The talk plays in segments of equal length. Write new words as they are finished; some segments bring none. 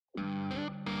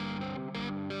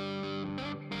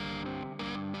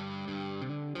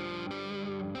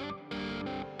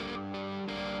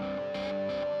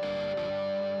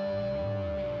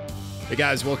Hey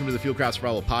guys, welcome to the Fieldcraft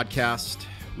Survival Podcast.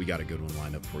 We got a good one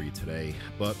lined up for you today.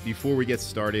 But before we get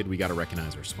started, we got to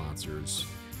recognize our sponsors.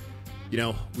 You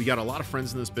know, we got a lot of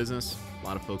friends in this business, a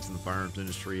lot of folks in the firearms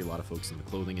industry, a lot of folks in the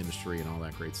clothing industry and all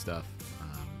that great stuff.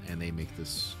 And they make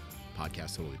this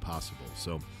podcast totally possible.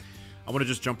 So I want to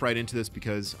just jump right into this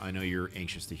because I know you're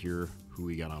anxious to hear who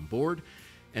we got on board.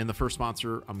 And the first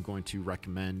sponsor I'm going to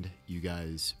recommend you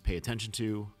guys pay attention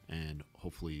to and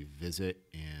hopefully visit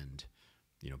and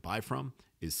buy from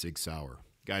is Sig Sauer.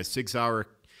 Guys, Sig Sauer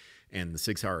and the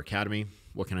Sig Sauer Academy,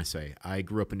 what can I say? I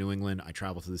grew up in New England. I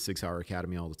traveled to the Sig Sauer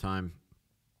Academy all the time.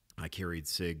 I carried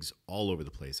SIGs all over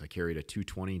the place. I carried a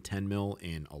 220 10 mil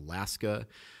in Alaska.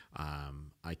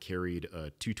 I carried a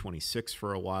 226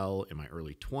 for a while in my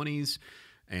early 20s.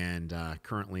 And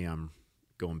currently I'm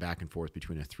going back and forth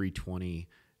between a 320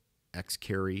 X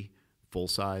carry full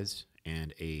size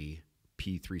and a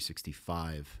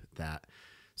P365 that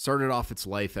started off its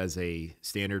life as a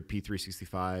standard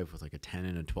P365 with like a 10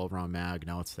 and a 12 round mag.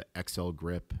 Now it's the XL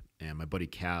grip. And my buddy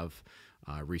Cav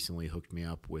recently hooked me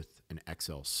up with an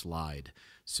XL slide.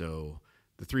 So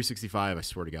the 365, I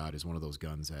swear to God, is one of those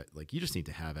guns that like you just need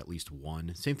to have at least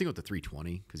one. Same thing with the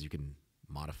 320 because you can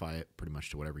modify it pretty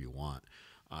much to whatever you want.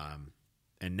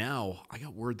 And now I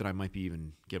got word that I might be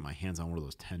even getting my hands on one of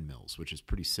those 10 mils, which is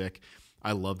pretty sick.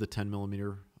 I love the 10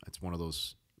 millimeter. It's one of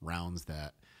those rounds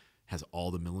that has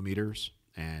all the millimeters.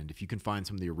 And if you can find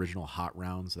some of the original hot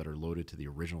rounds that are loaded to the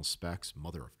original specs,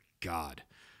 mother of God,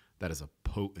 that is a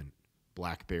potent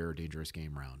black bear dangerous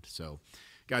game round. So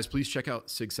guys, please check out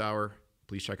Sig Sauer.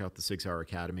 Please check out the Sig Sauer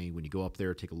Academy. When you go up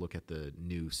there, take a look at the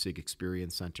new SIG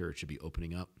Experience Center. It should be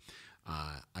opening up.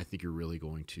 I think you're really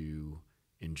going to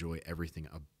enjoy everything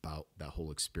about that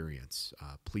whole experience.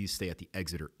 Please stay at the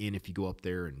exit or in if you go up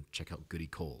there and check out Goody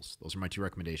Coles. Those are my two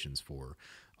recommendations for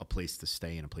a place to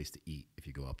stay and a place to eat if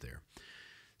you go up there.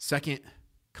 Second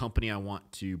company I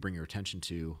want to bring your attention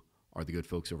to are the good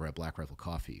folks over at Black Rifle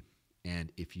Coffee.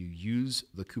 And if you use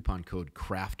the coupon code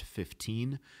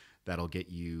CRAFT15, that'll get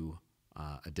you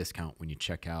a discount when you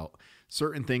check out.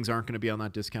 Certain things aren't going to be on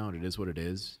that discount. It is what it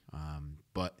is.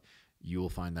 But you will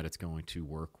find that it's going to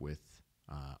work with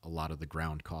a lot of the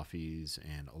ground coffees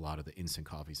and a lot of the instant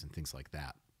coffees and things like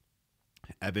that.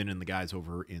 Evan and the guys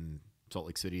over in Salt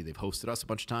Lake City, they've hosted us a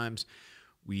bunch of times.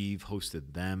 We've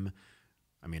hosted them.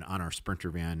 I mean, on our Sprinter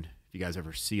van, if you guys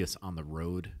ever see us on the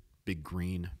road, big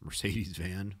green Mercedes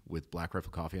van with Black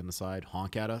Rifle Coffee on the side,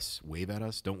 honk at us, wave at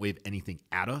us. Don't wave anything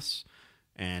at us.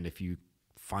 And if you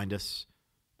find us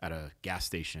at a gas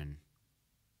station,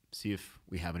 see if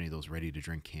we have any of those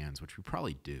ready-to-drink cans, which we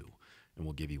probably do, and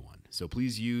we'll give you one. So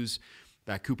please use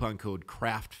that coupon code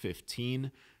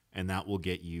CRAFT15, and that will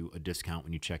get you a discount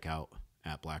when you check out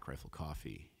at Black Rifle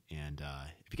Coffee. And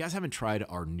if you guys haven't tried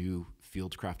our new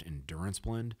Fieldcraft Endurance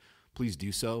Blend, please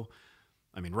do so.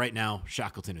 I mean, right now,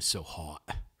 Shackleton is so hot,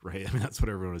 right? I mean, that's what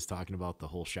everyone is talking about, the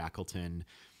whole Shackleton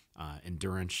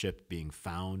endurance ship being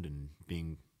found and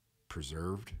being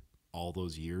preserved all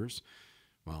those years.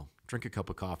 Well, drink a cup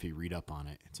of coffee, read up on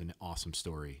it. It's an awesome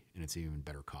story, and it's even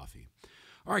better coffee.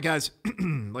 All right, guys,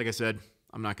 like I said,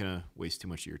 I'm not going to waste too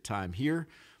much of your time here.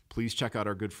 Please check out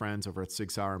our good friends over at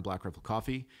Sig Sauer and Black Rifle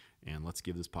Coffee, and let's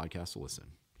give this podcast a listen.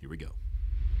 Here we go.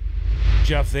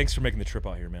 Jeff, thanks for making the trip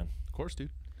out here, man. Of course,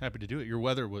 dude. Happy to do it. Your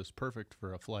weather was perfect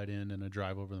for a flight in and a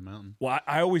drive over the mountain. Well,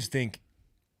 I always think,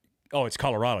 oh, it's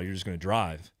Colorado. You're just going to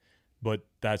drive. But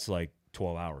that's like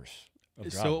 12 hours of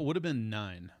driving. So it would have been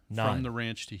nine from the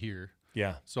ranch to here.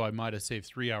 Yeah. So I might have saved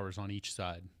 3 hours on each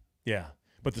side. Yeah.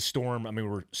 But the storm, I mean,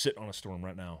 we're sitting on a storm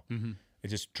right now. Mm-hmm. It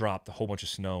just dropped a whole bunch of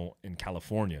snow in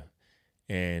California.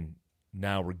 And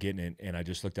now we're getting it. And I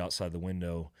just looked outside the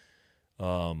window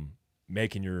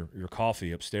making your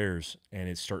coffee upstairs, and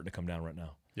it's starting to come down right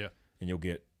now. Yeah. And you'll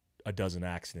get a dozen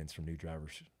accidents from new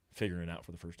drivers figuring it out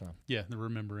for the first time. Yeah, they're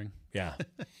remembering. Yeah.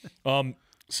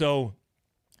 So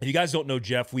if you guys don't know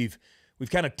Jeff, we've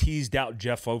kind of teased out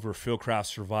Jeff over Fieldcraft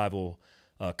Survival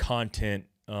content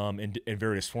in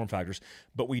various form factors,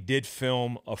 but we did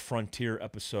film a Frontier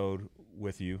episode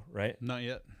with you, right? Not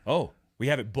yet. Oh, we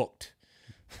have it booked.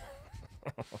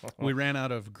 We ran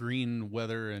out of green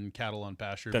weather and cattle on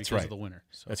pasture because of the winter.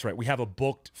 So. That's right. We have a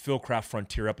booked Fieldcraft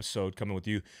Frontier episode coming with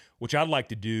you, which I'd like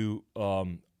to do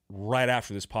right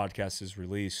after this podcast is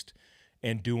released,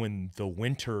 and doing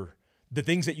the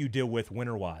things that you deal with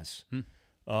winter-wise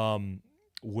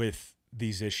with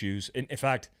these issues. In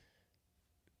fact,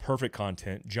 perfect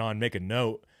content. John, make a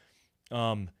note.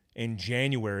 In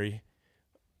January,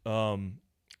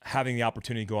 having the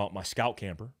opportunity to go out in my scout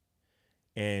camper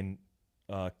and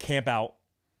camp out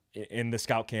in the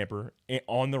scout camper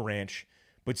on the ranch,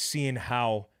 but seeing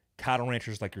how cattle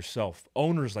ranchers like yourself,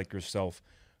 owners like yourself,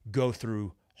 go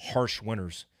through harsh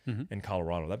winters in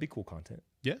Colorado. That'd be cool content.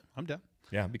 Yeah, I'm down.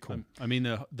 Yeah, it'd be cool. I mean,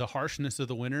 the harshness of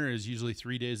the winter is usually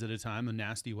 3 days at a time of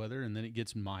nasty weather, and then it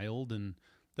gets mild, and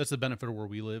that's the benefit of where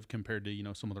we live compared to, you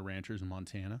know, some of the ranchers in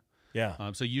Montana.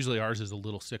 Yeah. So usually ours is a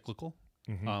little cyclical,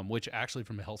 which actually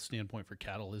from a health standpoint for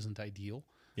cattle isn't ideal.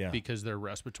 Yeah. Because their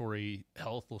respiratory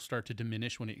health will start to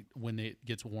diminish when it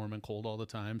gets warm and cold all the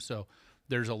time. So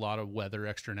there's a lot of weather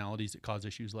externalities that cause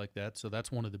issues like that. So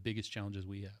that's one of the biggest challenges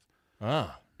we have.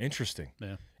 Ah, interesting.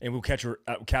 Yeah. And we'll capture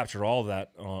all of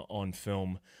that on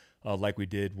film, like we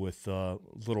did with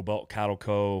Little Belt Cattle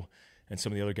Co. and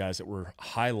some of the other guys that we're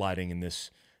highlighting in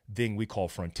this thing we call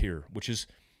Frontier, which is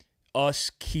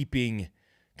us keeping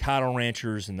cattle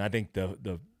ranchers, and I think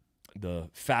the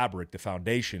fabric, the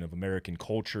foundation of American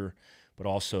culture, but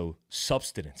also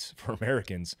subsistence for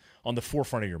Americans on the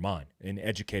forefront of your mind and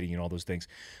educating and all those things.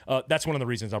 That's one of the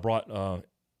reasons I brought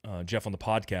Jeff on the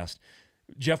podcast.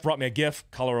 Jeff brought me a gift,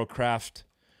 Colorado Craft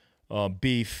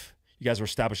beef. You guys were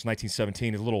established in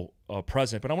 1917, a little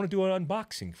present, but I want to do an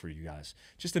unboxing for you guys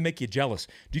just to make you jealous.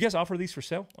 Do you guys offer these for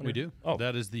sale? We do. Oh.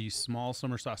 That is the small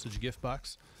summer sausage gift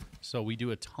box. So we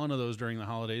do a ton of those during the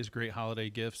holidays, great holiday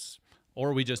gifts,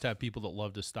 or we just have people that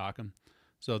love to stock them.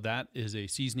 So that is a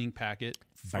seasoning packet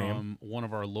from one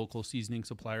of our local seasoning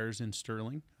suppliers in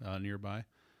Sterling, nearby.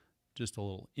 Just a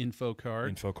little info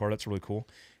card. That's really cool.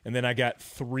 And then I got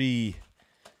 3,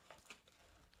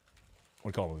 what do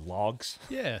you call them, logs?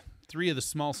 Yeah, 3 of the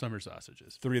small summer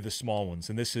sausages. 3 of the small ones.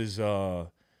 And this is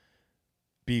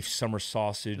beef summer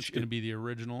sausage. It's going to be the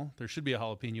original. There should be a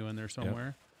jalapeno in there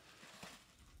somewhere.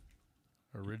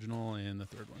 Yep. Original, and the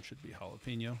third one should be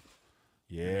jalapeno.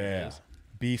 Yeah.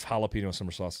 Beef jalapeno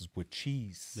summer sausage with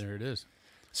cheese. There it is.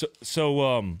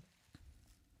 So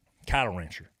cattle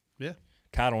rancher. Yeah.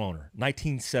 Cattle owner,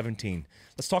 1917.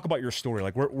 Let's talk about your story.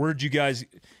 Like, where'd you guys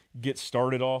get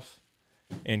started off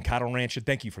in cattle ranching?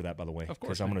 Thank you for that, by the way. Of course.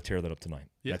 Because I'm going to tear that up tonight.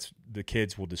 Yeah. The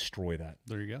kids will destroy that.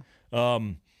 There you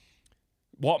go.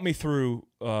 Walk me through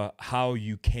how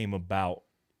you came about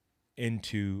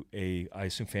into I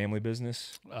assume, family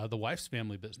business? The wife's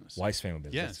family business. Wife's family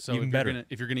business. Yeah, so even better.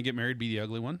 If you're going to get married, be the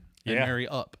ugly one and Yeah. marry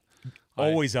up.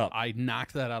 Always up. I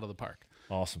knocked that out of the park.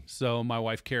 Awesome. So my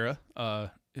wife, Kara,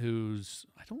 who's,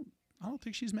 I don't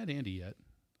think she's met Andy yet.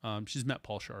 She's met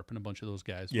Paul Sharp and a bunch of those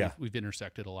guys. Yeah. We've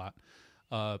intersected a lot.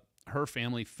 Her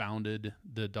family founded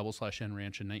the Double/N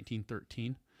Ranch in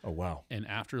 1913. Oh, wow. And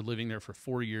after living there for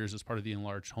 4 years as part of the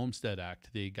Enlarged Homestead Act,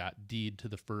 they got deed to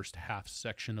the first half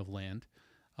section of land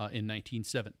in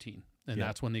 1917. And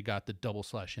that's when they got the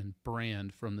Double/N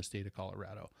brand from the state of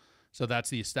Colorado. So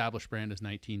that's the established brand is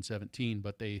 1917,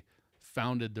 but they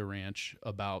founded the ranch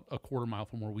about a quarter mile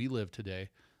from where we live today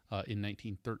in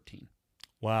 1913.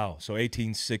 Wow. So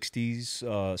 1860s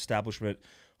establishment,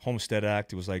 Homestead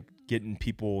Act. It was like getting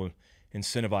people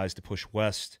incentivized to push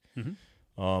west.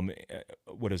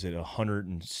 What is it?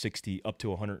 160 up to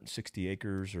 160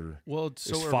 acres, or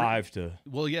so 5 to.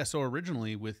 Well, yeah. So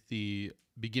originally, with the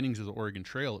beginnings of the Oregon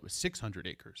Trail, it was 600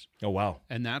 acres. Oh, wow.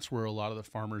 And that's where a lot of the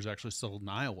farmers actually settled in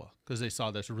Iowa because they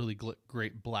saw this really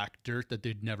great black dirt that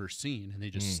they'd never seen, and they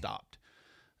just stopped.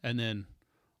 And then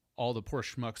all the poor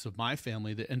schmucks of my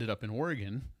family that ended up in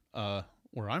Oregon,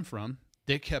 where I'm from,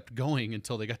 they kept going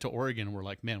until they got to Oregon and were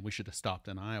like, man, we should have stopped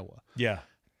in Iowa. Yeah.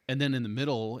 And then in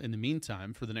the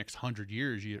meantime, for the next 100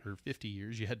 years or 50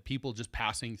 years, you had people just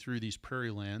passing through these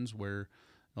prairie lands where,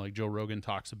 like Joe Rogan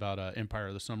talks about Empire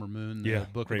of the Summer Moon, the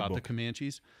book about the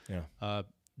Comanches. Yeah.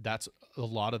 That's a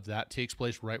lot of that takes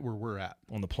place right where we're at.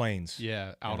 On the plains.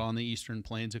 Yeah, out on the eastern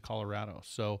plains of Colorado.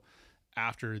 So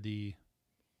after the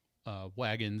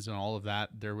wagons and all of that,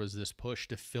 there was this push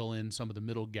to fill in some of the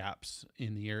middle gaps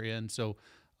in the area. And so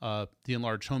the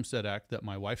Enlarged Homestead Act that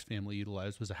my wife's family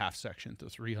utilized was a half section to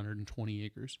 320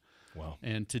 acres. Wow.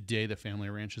 And today the family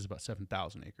ranch is about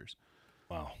 7,000 acres.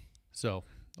 Wow. So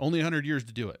only 100 years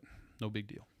to do it. No big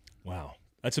deal. Wow.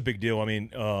 That's a big deal. I mean,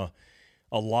 a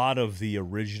lot of the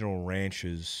original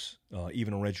ranches,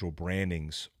 even original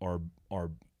brandings, are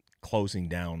closing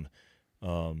down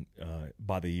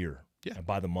by the year,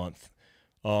 by the month.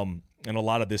 And a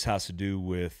lot of this has to do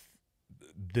with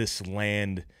this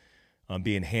land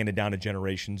being handed down to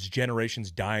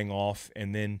generations dying off,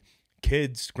 and then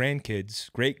kids,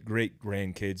 grandkids,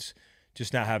 great-great-grandkids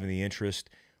just not having the interest,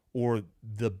 or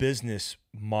the business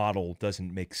model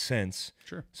doesn't make sense.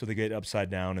 Sure. So they get upside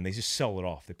down and they just sell it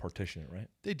off. They partition it, right?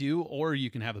 They do, or you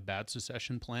can have a bad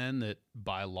succession plan that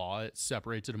by law it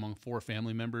separates it among 4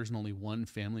 family members and only one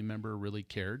family member really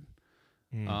cared.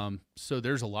 So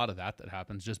there's a lot of that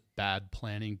happens, just bad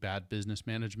planning, bad business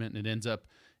management, and it ends up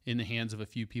in the hands of a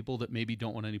few people that maybe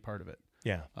don't want any part of it.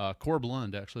 Yeah. Corb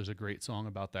Lund actually is a great song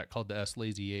about that called The S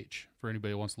Lazy H. For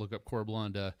anybody who wants to look up Corb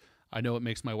Lund, I know it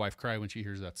makes my wife cry when she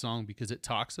hears that song because it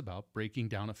talks about breaking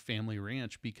down a family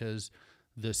ranch because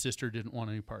the sister didn't want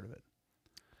any part of it.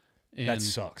 And that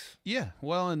sucks. Yeah.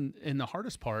 Well, and the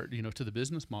hardest part, to the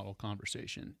business model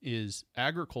conversation is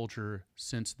agriculture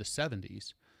since the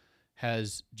 70s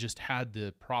has just had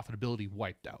the profitability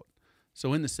wiped out.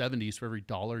 So in the 70s, for every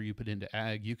dollar you put into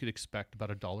ag, you could expect about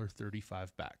 $1.35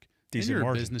 back. Decent and you're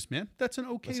margin. A businessman. That's an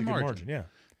okay That's a margin. good margin. Yeah.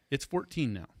 It's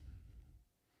 14 now.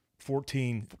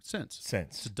 14 cents.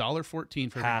 Cents. It's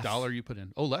 $1.14 for Half. every dollar you put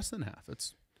in. Oh, less than half.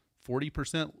 It's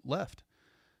 40% left.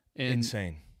 And,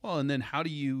 Insane. Well, and then how do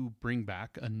you bring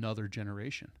back another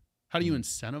generation? How do you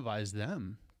incentivize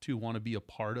them to want to be a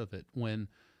part of it when,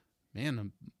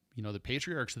 man, the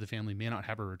patriarchs of the family may not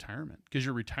have a retirement? Because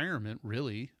your retirement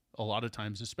really, a lot of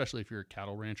times, especially if you're a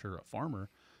cattle rancher or a farmer,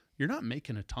 you're not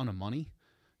making a ton of money.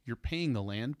 You're paying the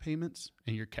land payments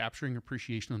and you're capturing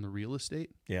appreciation on the real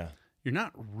estate. Yeah. You're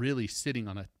not really sitting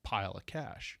on a pile of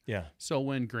cash. Yeah. So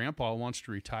when grandpa wants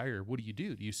to retire, what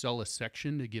do? Do you sell a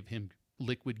section to give him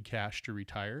liquid cash to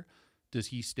retire? Does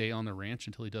he stay on the ranch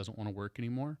until he doesn't want to work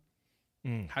anymore?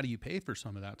 How do you pay for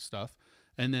some of that stuff?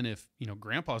 And then if,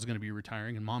 grandpa's going to be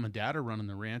retiring and mom and dad are running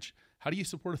the ranch, how do you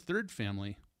support a third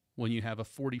family when you have a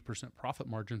 40% profit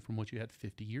margin from what you had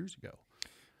 50 years ago?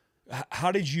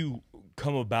 How did you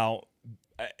come about,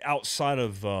 outside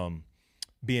of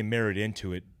being married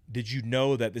into it, did you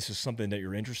know that this is something that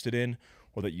you're interested in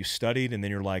or that you studied, and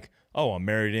then you're like, oh, I'm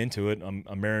married into it, I'm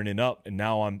marrying up, and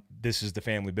now this is the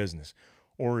family business?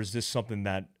 Or is this something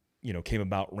that, came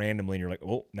about randomly and you're like,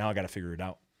 oh, now I got to figure it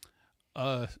out?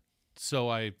 So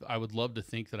I would love to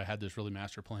think that I had this really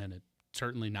master plan. It's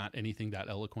certainly not anything that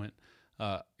eloquent.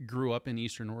 Grew up in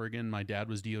Eastern Oregon. My dad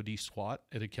was DOD SWAT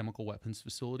at a chemical weapons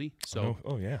facility. So,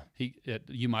 yeah,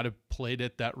 you might have played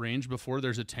at that range before.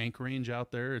 There's a tank range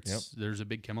out there. There's a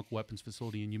big chemical weapons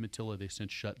facility in Umatilla. They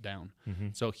since shut down.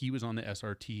 So he was on the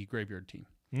SRT graveyard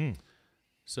team.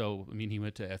 So he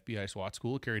went to FBI SWAT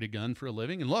school, carried a gun for a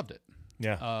living, and loved it.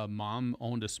 Yeah. Mom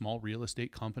owned a small real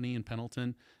estate company in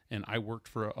Pendleton, and I worked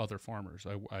for other farmers.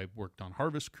 I worked on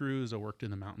harvest crews. I worked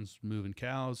in the mountains moving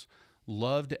cows.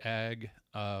 Loved ag,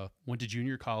 went to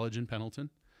junior college in Pendleton,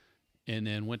 and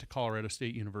then went to Colorado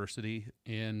State University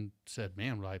and said,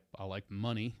 man, I like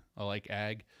money. I like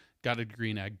ag. Got a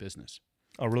degree in ag business.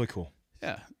 Oh, really cool.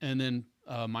 Yeah. And then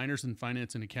minors in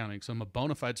finance and accounting. So I'm a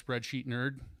bona fide spreadsheet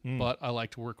nerd, but I like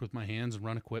to work with my hands and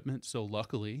run equipment. So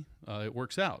luckily it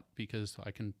works out because I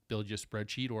can build you a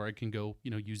spreadsheet, or I can go,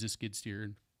 use a skid steer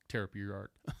and tear up your yard.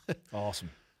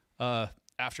 Awesome.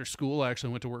 After school, I actually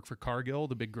went to work for Cargill,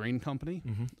 the big grain company.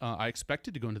 I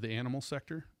expected to go into the animal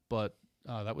sector, but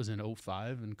that was in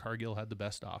 2005, and Cargill had the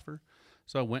best offer.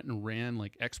 So I went and ran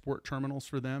export terminals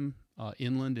for them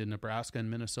inland in Nebraska and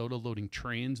Minnesota, loading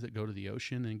trains that go to the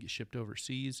ocean and get shipped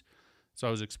overseas. So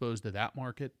I was exposed to that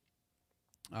market.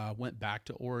 Went back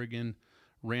to Oregon,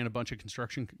 ran a bunch of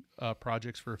construction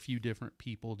projects for a few different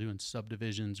people doing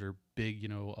subdivisions or big,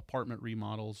 apartment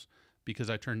remodels.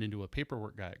 Because I turned into a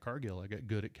paperwork guy at Cargill, I got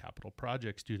good at capital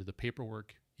projects due to the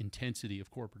paperwork intensity of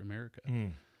corporate America.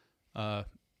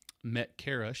 Met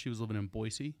Kara. She was living in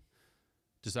Boise.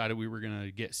 Decided we were going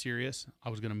to get serious.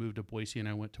 I was going to move to Boise, and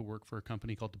I went to work for a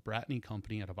company called the Bratney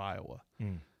Company out of Iowa.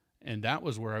 And that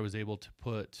was where I was able to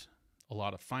put a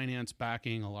lot of finance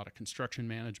backing, a lot of construction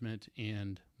management,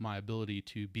 and my ability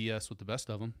to BS with the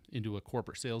best of them into a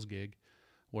corporate sales gig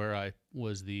where I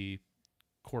was the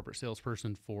corporate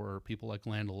salesperson for people like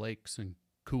Land O'Lakes and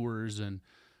Coors, and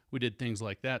we did things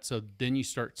like that. So then you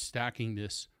start stacking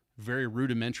this very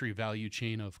rudimentary value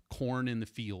chain of corn in the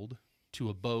field to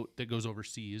a boat that goes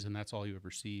overseas, and that's all you ever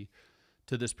see,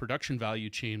 to this production value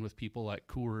chain with people like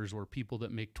Coors or people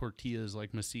that make tortillas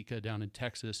like Masica down in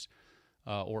Texas,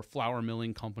 or flour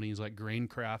milling companies like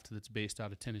Graincraft that's based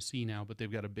out of Tennessee now, but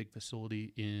they've got a big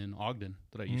facility in Ogden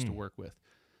that I used to work with.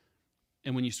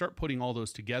 And when you start putting all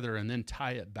those together and then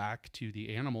tie it back to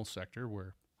the animal sector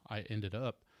where I ended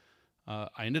up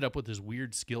with this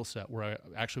weird skill set where I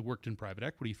actually worked in private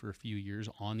equity for a few years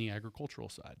on the agricultural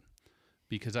side,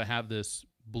 because I have this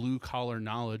blue collar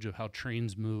knowledge of how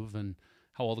trains move and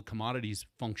how all the commodities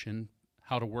function,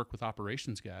 how to work with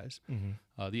operations guys,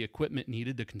 the equipment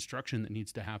needed, the construction that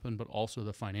needs to happen, but also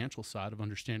the financial side of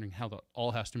understanding how that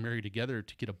all has to marry together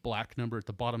to get a black number at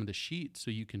the bottom of the sheet so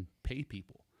you can pay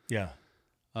people. Yeah.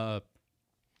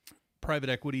 Private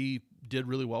equity did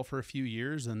really well for a few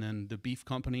years. And then the beef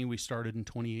company we started in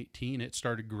 2018, it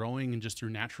started growing, and just through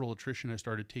natural attrition, I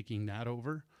started taking that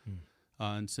over.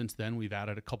 And since then, we've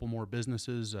added a couple more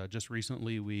businesses. Just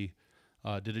recently, we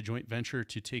did a joint venture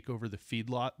to take over the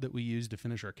feedlot that we use to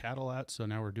finish our cattle at. So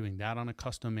now we're doing that on a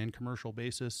custom and commercial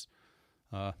basis.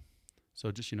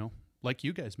 So just, like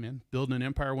you guys, man, building an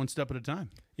empire one step at a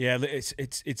time. Yeah,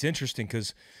 it's interesting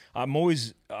because I'm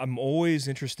always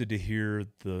interested to hear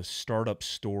the startup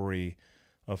story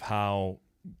of how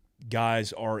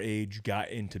guys our age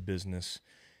got into business,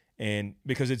 and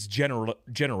because it's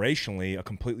generationally a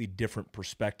completely different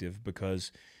perspective,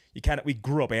 because we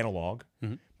grew up analog,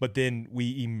 but then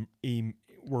we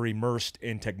were immersed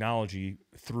in technology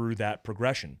through that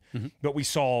progression. But we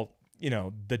saw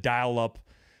the dial-up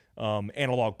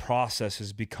analog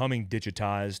processes becoming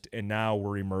digitized, and now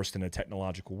we're immersed in a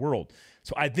technological world.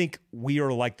 So I think we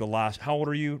are like the last. How old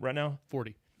are you right now?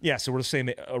 40. Yeah, so we're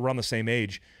around the same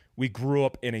age. We grew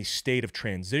up in a state of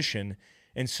transition,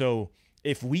 and so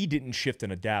if we didn't shift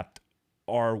and adapt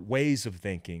our ways of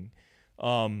thinking,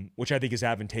 which I think is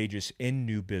advantageous in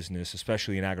new business,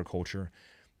 especially in agriculture,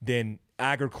 then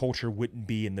agriculture wouldn't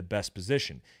be in the best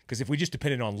position. Because if we just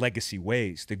depended on legacy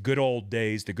ways, the good old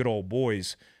days, the good old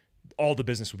boys, all the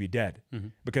business would be dead.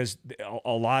 Because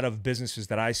a lot of businesses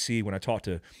that I see when I talk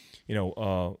to,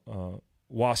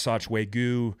 Wasatch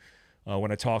Wagyu,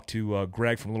 when I talk to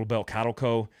Greg from Little Belt Cattle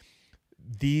Co.,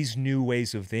 these new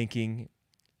ways of thinking,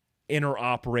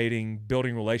 interoperating,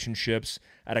 building relationships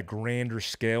at a grander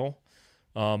scale,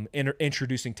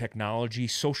 introducing technology,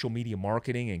 social media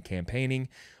marketing and campaigning,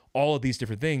 all of these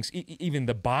different things, even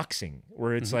the boxing,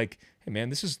 where it's like, hey man,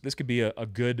 this could be a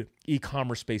good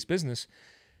e-commerce based business.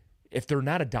 If they're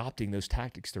not adopting those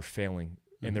tactics, they're failing,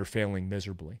 and they're failing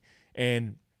miserably.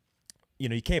 And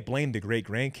you can't blame the great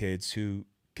grandkids who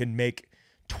can make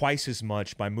twice as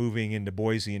much by moving into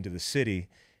Boise, into the city,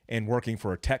 and working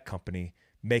for a tech company,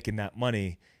 making that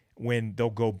money, when they'll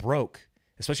go broke,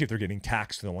 especially if they're getting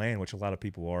taxed to the land, which a lot of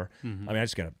people are. I mean, I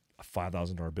just got a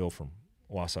 $5,000 bill from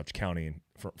Wasatch County and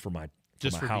for my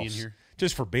house. Being here.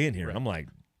 Just for being here. Right. I'm like,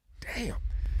 damn.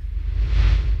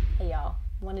 Hey y'all,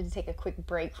 wanted to take a quick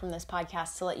break from this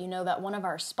podcast to let you know that one of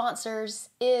our sponsors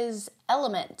is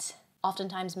Element,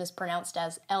 oftentimes mispronounced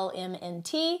as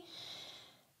LMNT.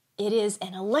 It is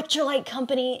an electrolyte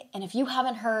company, and if you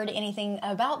haven't heard anything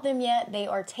about them yet, they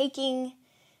are taking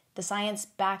the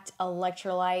science-backed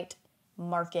electrolyte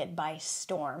market by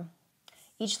storm.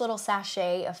 Each little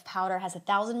sachet of powder has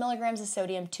 1,000 milligrams of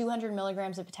sodium, 200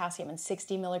 milligrams of potassium, and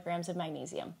 60 milligrams of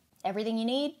magnesium. Everything you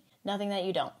need, nothing that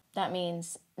you don't. That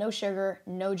means no sugar,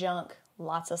 no junk,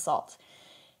 lots of salt.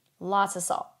 Lots of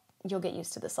salt. You'll get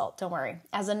used to the salt, don't worry.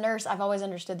 As a nurse, I've always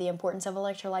understood the importance of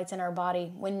electrolytes in our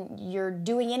body. When you're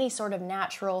doing any sort of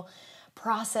natural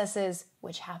processes,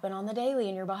 which happen on the daily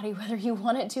in your body, whether you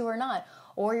want it to or not,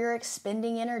 or you're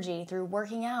expending energy through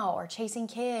working out or chasing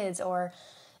kids or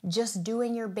just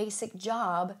doing your basic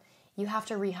job, you have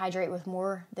to rehydrate with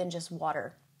more than just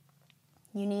water.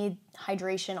 You need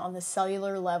hydration on the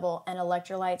cellular level, and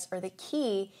electrolytes are the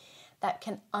key that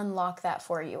can unlock that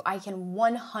for you. I can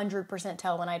 100%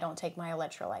 tell when I don't take my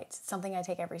electrolytes. It's something I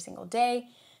take every single day,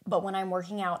 but when I'm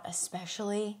working out,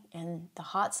 especially in the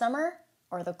hot summer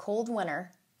or the cold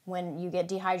winter, when you get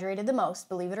dehydrated the most,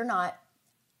 believe it or not,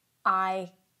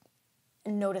 I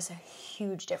notice a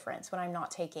huge difference when I'm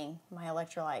not taking my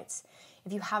electrolytes.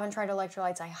 If you haven't tried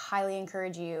electrolytes, I highly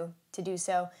encourage you to do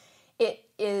so. It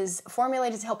is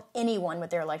formulated to help anyone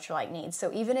with their electrolyte needs.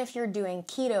 So even if you're doing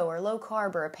keto or low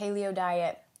carb or a paleo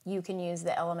diet, you can use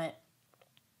the Element.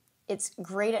 It's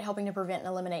great at helping to prevent and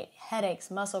eliminate headaches,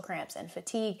 muscle cramps, and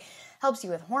fatigue. Helps you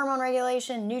with hormone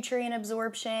regulation, nutrient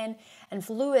absorption, and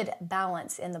fluid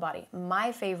balance in the body.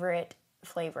 My favorite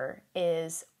flavor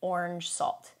is orange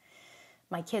salt.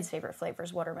 My kids' favorite flavor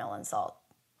is watermelon salt.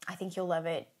 I think you'll love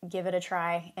it. Give it a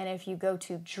try. And if you go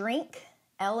to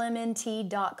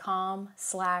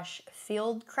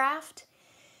drinklmnt.com/fieldcraft,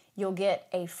 you'll get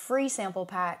a free sample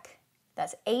pack.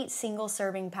 That's 8 single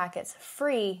serving packets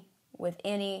free with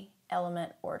any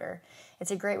Element order.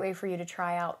 It's a great way for you to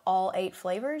try out all 8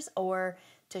 flavors or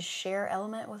to share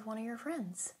Element with one of your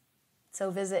friends.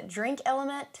 So visit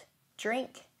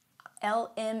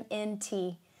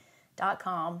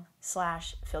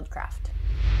drinklmnt.com/fieldcraft.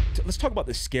 Let's talk about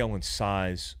the scale and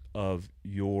size of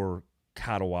your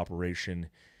cattle operation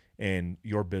and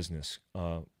your business.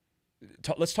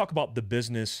 Let's talk about the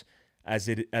business as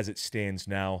it stands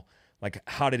now. Like,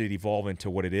 how did it evolve into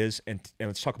what it is, and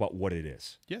let's talk about what it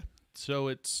is. Yeah. So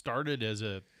it started as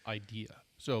an idea.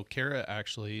 So Kara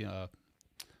actually,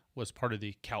 was part of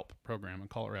the CALP program in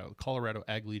Colorado, Colorado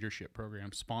Ag Leadership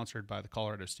Program, sponsored by the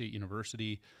Colorado State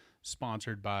University,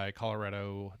 sponsored by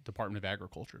Colorado Department of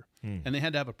Agriculture. And they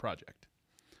had to have a project.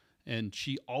 And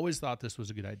she always thought this was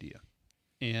a good idea.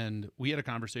 And we had a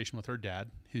conversation with her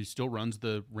dad, who still runs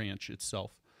the ranch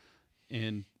itself.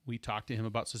 And we talked to him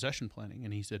about succession planning.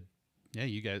 And he said, yeah,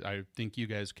 you guys, I think you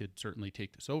guys could certainly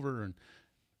take this over.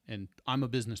 And I'm a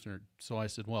business nerd. So I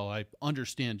said, well, I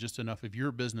understand just enough of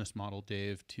your business model,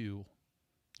 Dave, to,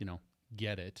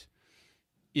 get it.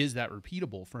 Is that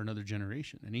repeatable for another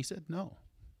generation? And he said, no.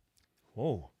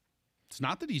 Whoa. It's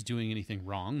not that he's doing anything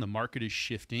wrong. The market is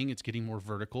shifting. It's getting more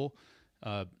vertical.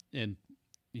 And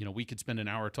we could spend an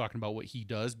hour talking about what he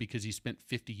does, because he spent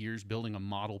 50 years building a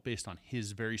model based on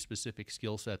his very specific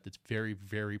skill set that's very,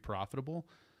 very profitable.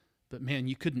 But man,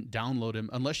 you couldn't download him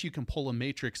unless you can pull a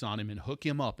matrix on him and hook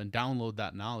him up and download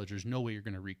that knowledge. There's no way you're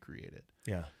going to recreate it.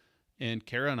 Yeah. And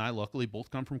Kara and I luckily both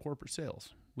come from corporate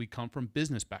sales. We come from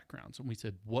business backgrounds. And we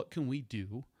said, what can we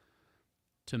do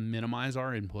to minimize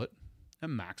our input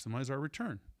and maximize our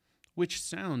return? Which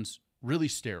sounds really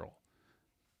sterile,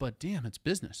 but damn, it's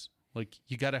business. Like,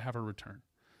 you got to have a return.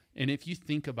 And if you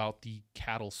think about the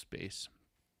cattle space,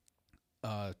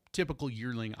 typical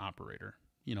yearling operator,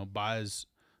 buys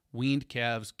weaned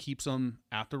calves, keeps them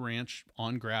at the ranch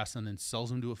on grass, and then sells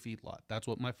them to a feedlot. That's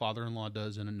what my father-in-law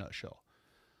does in a nutshell.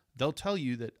 They'll tell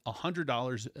you that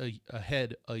 $100 a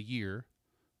head a year,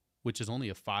 which is only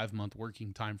a 5-month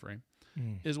working time frame,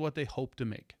 is what they hope to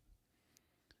make.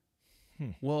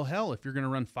 Well, hell, if you're going to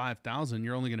run 5,000,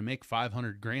 you're only going to make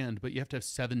 500 grand, but you have to have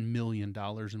 $7 million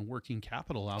in working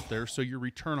capital out there. So your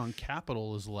return on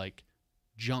capital is like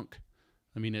junk.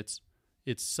 I mean, it's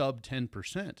sub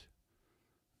 10%,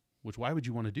 which, why would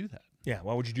you want to do that? Yeah.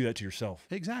 Why would you do that to yourself?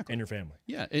 Exactly. And your family?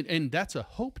 Yeah. And that's a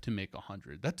hope to make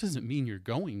 100. That doesn't mean you're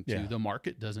going to. Yeah. The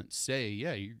market doesn't say,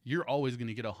 yeah, you're always going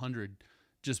to get 100.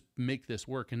 Just make this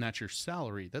work. And that's your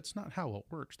salary. That's not how it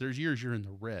works. There's years you're in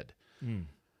the red.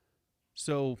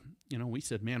 So, we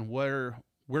said, man, where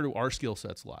do our skill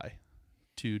sets lie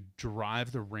to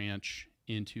drive the ranch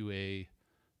into a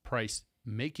price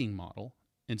making model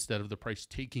instead of the price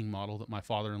taking model that my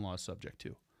father-in-law is subject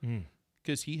to?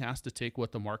 Because he has to take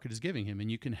what the market is giving him,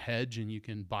 and you can hedge and you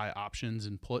can buy options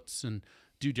and puts and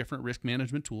do different risk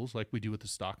management tools like we do with the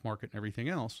stock market and everything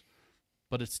else,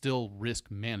 but it's still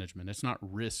risk management. It's not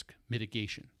risk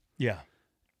mitigation. Yeah.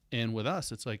 And with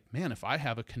us, it's like, man, if I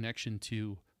have a connection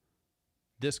to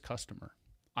this customer,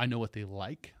 I know what they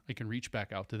like. I can reach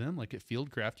back out to them. Like at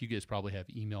Fieldcraft, you guys probably have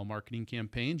email marketing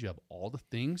campaigns. You have all the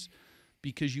things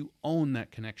because you own that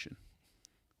connection.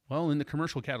 Well, in the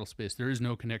commercial cattle space, there is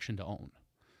no connection to own.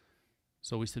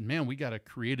 So we said, man, we got to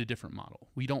create a different model.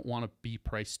 We don't want to be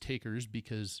price takers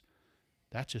because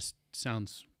that just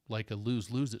sounds like a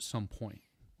lose-lose at some point.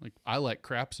 Like, I like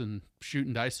craps and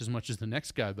shooting dice as much as the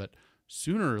next guy, but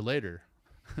sooner or later,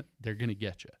 they're going to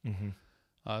get you.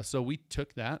 So we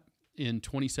took that. In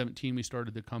 2017, we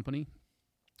started the company.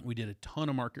 We did a ton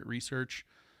of market research,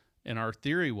 and our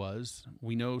theory was,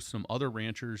 we know some other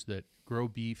ranchers that grow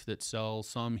beef that sell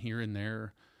some here and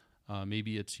there.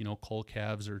 Maybe it's, cull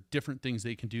calves or different things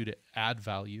they can do to add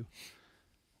value.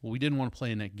 Well, we didn't want to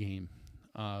play in that game.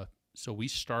 So we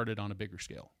started on a bigger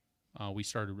scale. We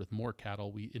started with more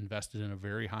cattle. We invested in a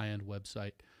very high-end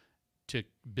website to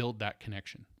build that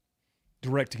connection.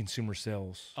 Direct to consumer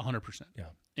sales. 100%. Yeah.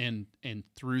 And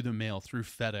through the mail, through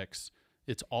FedEx,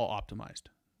 it's all optimized.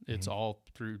 It's all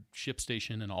through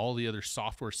ShipStation and all the other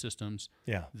software systems.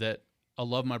 Yeah. That I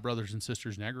love my brothers and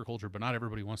sisters in agriculture, but not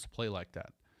everybody wants to play like that.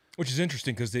 Which is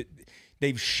interesting because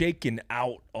they've shaken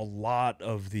out a lot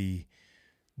of the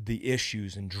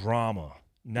issues and drama.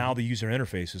 Now the user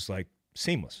interface is like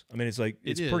seamless. I mean, it's like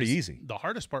it's pretty easy. The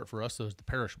hardest part for us, though, is the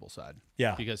perishable side.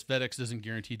 Yeah. Because FedEx doesn't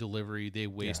guarantee delivery. They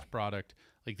waste product.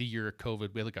 Like the year of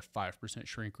COVID, we had like a 5%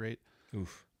 shrink rate.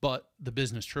 Oof. But the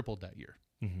business tripled that year.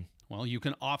 Well, you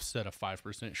can offset a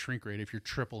 5% shrink rate if you're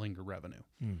tripling your revenue.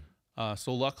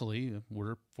 So luckily,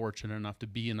 we're fortunate enough to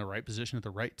be in the right position at the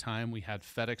right time. We had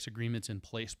FedEx agreements in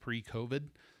place pre-COVID,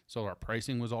 so our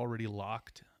pricing was already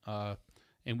locked,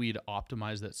 and we'd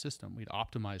optimized that system. We'd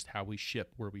optimized how we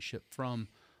ship, where we ship from,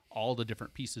 all the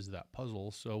different pieces of that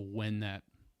puzzle. So when that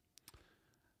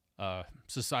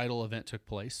societal event took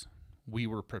place, we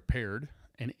were prepared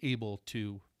and able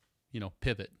to,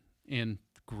 pivot and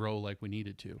grow like we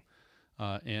needed to.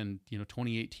 And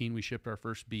 2018, we shipped our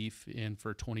first beef, and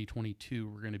for 2022,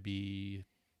 we're going to be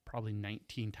probably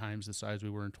 19 times the size we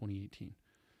were in 2018.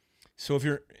 So if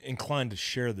you're inclined to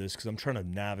share this, because I'm trying to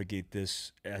navigate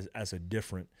this as a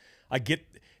different,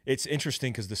 it's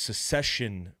interesting because the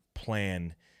succession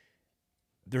plan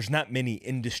there's not many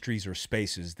industries or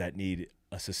spaces that need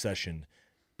a succession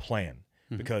plan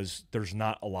because there's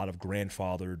not a lot of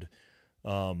grandfathered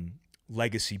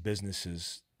legacy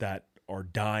businesses that are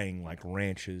dying, like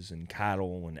ranches and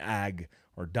cattle and ag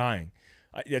are dying.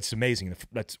 It's amazing.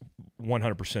 That's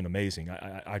 100% amazing.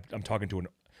 I'm talking to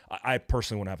I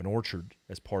personally want to have an orchard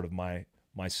as part of my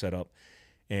setup,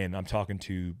 and I'm talking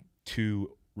to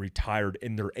two retired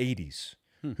in their 80s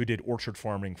who did orchard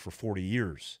farming for 40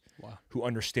 years. Wow.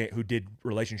 Who did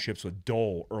relationships with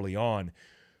Dole early on,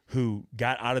 who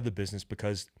got out of the business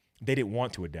because they didn't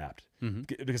want to adapt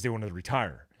because they wanted to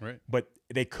retire. Right. But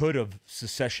they could have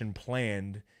succession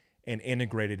planned and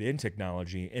integrated in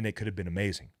technology, and it could have been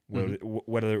amazing.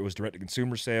 Whether it was direct to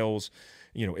consumer sales,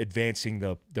 advancing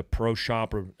the pro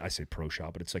shop, or I say pro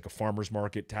shop, but it's like a farmer's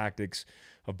market tactics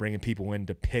of bringing people in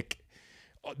to pick.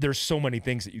 There's so many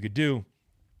things that you could do.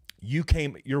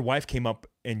 Your wife came up,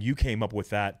 and you came up with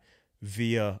that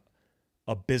via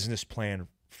a business plan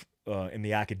in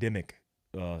the academic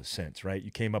sense, right?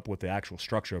 You came up with the actual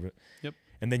structure of it. Yep.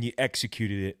 And then you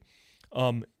executed it.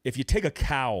 If you take a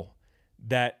cow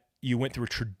that you went through a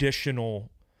traditional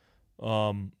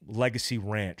legacy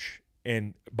ranch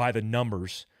and by the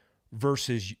numbers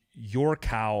versus your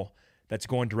cow that's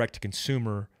going direct to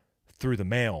consumer through the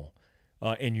mail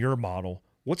in your model,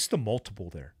 what's the multiple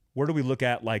there? Where do we look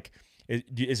at, like,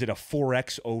 is it a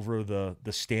 4X over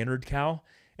the standard cow?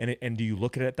 And do you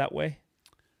look at it that way?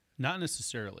 Not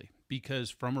necessarily,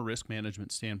 because from a risk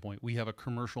management standpoint, we have a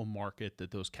commercial market that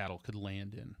those cattle could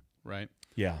land in, right?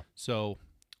 Yeah. So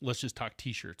let's just talk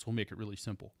T-shirts. We'll make it really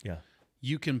simple. Yeah.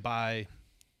 You can buy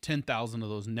 10,000 of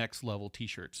those next level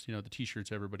T-shirts, the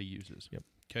T-shirts everybody uses. Yep.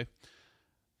 Okay.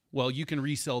 Well, you can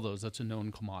resell those. That's a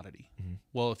known commodity.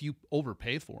 Well, if you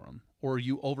overpay for them, or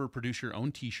you overproduce your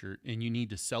own T-shirt and you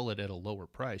need to sell it at a lower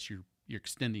price, you're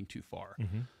extending too far.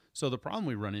 So the problem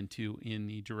we run into in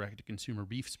the direct-to-consumer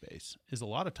beef space is a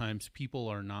lot of times people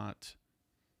are not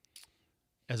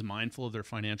as mindful of their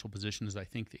financial position as I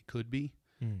think they could be,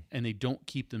 and they don't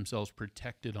keep themselves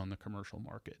protected on the commercial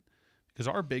market. Because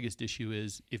our biggest issue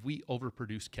is if we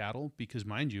overproduce cattle, because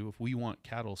mind you, if we want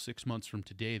cattle 6 months from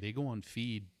today, they go on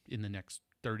feed in the next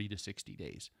 30 to 60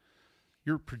 days.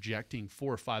 You're projecting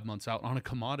 4 or 5 months out on a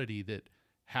commodity that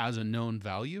has a known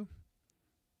value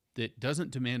that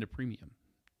doesn't demand a premium.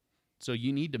 So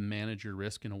you need to manage your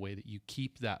risk in a way that you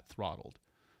keep that throttled.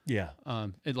 Yeah.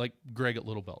 And like Greg at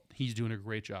Little Belt, he's doing a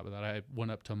great job of that. I went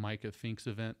up to Micah Fink's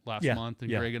event last month, and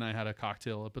Greg and I had a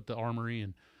cocktail up at the Armory,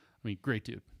 and great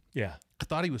dude. Yeah. I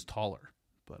thought he was taller,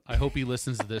 but I hope he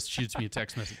listens to this, shoots me a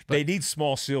text message. But they need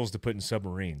small seals to put in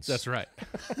submarines. That's right.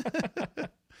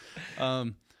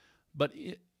 But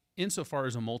insofar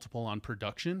as a multiple on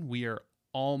production, we are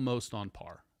almost on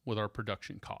par with our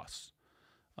production costs.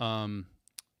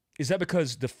 Is that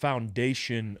because the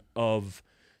foundation of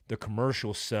the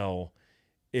commercial cell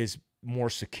is more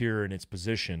secure in its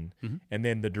position, and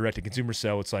then the direct-to-consumer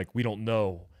cell, it's like, we don't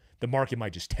know. The market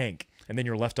might just tank, and then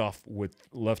you're left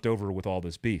over with all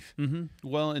this beef.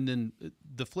 Well, and then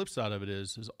the flip side of it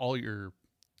is all your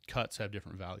cuts have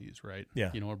different values, right?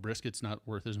 Yeah. A brisket's not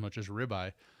worth as much as a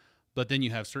ribeye, but then you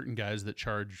have certain guys that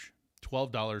charge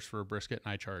 $12 for a brisket,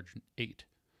 and I charge $8.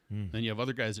 Then you have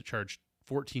other guys that charge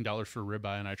 $14 for a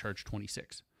ribeye, and I charge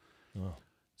 $26. Oh.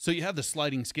 So you have the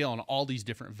sliding scale on all these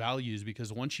different values,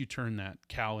 because once you turn that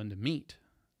cow into meat,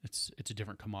 it's a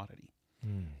different commodity.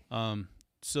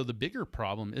 So the bigger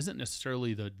problem isn't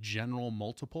necessarily the general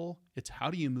multiple. It's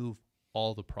how do you move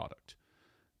all the product?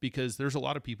 Because there's a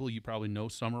lot of people, you probably know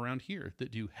some around here,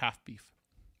 that do half beef.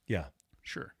 Yeah.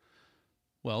 Sure.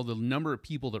 Well, the number of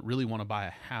people that really want to buy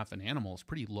a half an animal is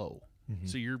pretty low.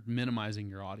 So you're minimizing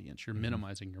your audience. You're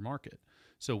minimizing your market.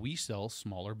 So we sell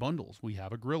smaller bundles. We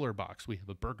have a griller box. We have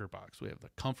a burger box. We have the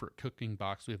comfort cooking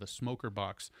box. We have a smoker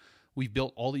box. We've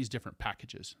built all these different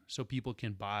packages so people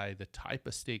can buy the type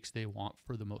of steaks they want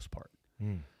for the most part.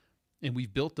 And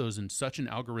we've built those in such an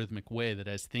algorithmic way that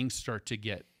as things start to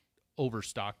get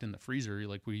overstocked in the freezer,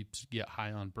 like we get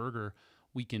high on burger,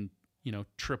 we can,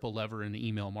 trip a lever in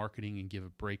email marketing and give a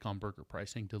break on burger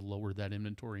pricing to lower that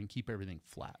inventory and keep everything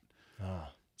flat.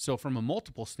 So from a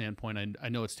multiple standpoint, I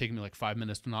know it's taken me like 5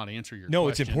 minutes to not answer your question. No,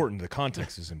 it's important. The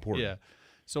context is important. Yeah.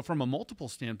 So from a multiple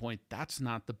standpoint, that's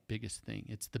not the biggest thing.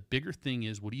 It's the bigger thing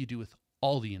is, what do you do with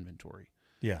all the inventory?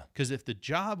 Yeah. Because if the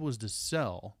job was to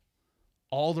sell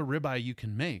all the ribeye you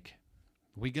can make,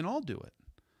 we can all do it.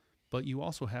 But you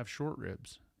also have short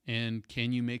ribs. And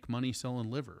can you make money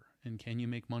selling liver? And can you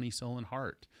make money selling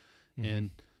heart? And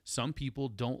some people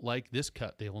don't like this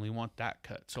cut. They only want that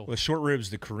cut. So the short ribs,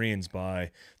 the Koreans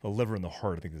buy. The liver and the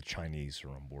heart, I think the Chinese are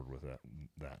on board with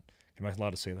that. Am I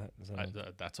allowed to say that? Is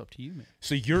that that's up to you, man.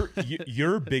 So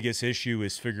your biggest issue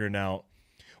is figuring out.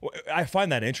 Well, I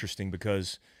find that interesting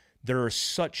because there are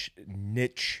such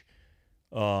niche.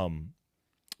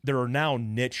 There are now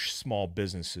niche small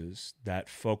businesses that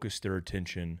focus their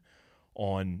attention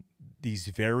on these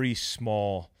very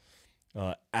small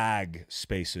ag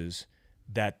spaces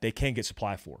that they can't get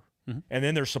supply for. Mm-hmm. And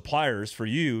then there's suppliers for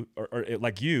you, or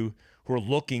like you, who are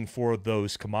looking for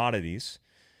those commodities,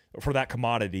 for that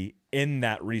commodity in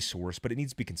that resource, but it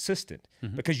needs to be consistent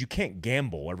because you can't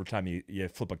gamble every time you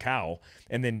flip a cow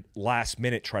and then last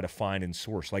minute try to find and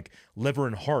source. Like Liver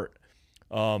and Heart.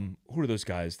 Who are those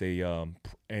guys? They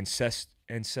ancestral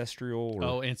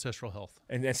Ancestral Health.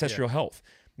 And Ancestral Health.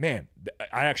 Man,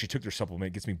 I actually took their supplement.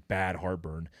 It gets me bad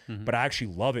heartburn, but I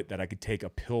actually love it that I could take a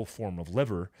pill form of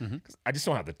liver. I just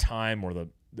don't have the time or the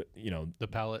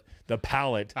palate. The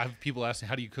palate. I have people asking,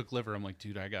 "How do you cook liver?" I'm like,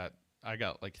 dude, I got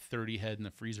like 30 head in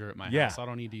the freezer at my house. I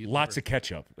don't need to eat lots liver. of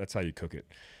ketchup. That's how you cook it.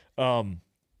 But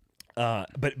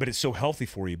it's so healthy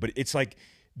for you. But it's like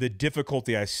the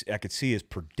difficulty I could see is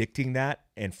predicting that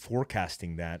and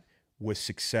forecasting that with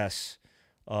success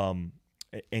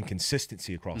and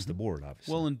consistency across the board,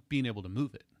 obviously. Well, and being able to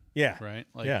move it. Yeah. Right?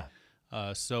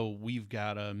 So we've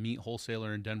got a meat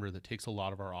wholesaler in Denver that takes a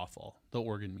lot of our offal, the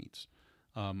organ meats.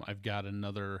 I've got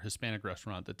another Hispanic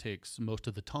restaurant that takes most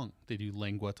of the tongue. They do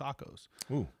lengua tacos.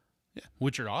 Ooh. Yeah,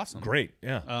 which are awesome. Great,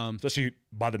 yeah. Especially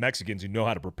by the Mexicans who know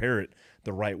how to prepare it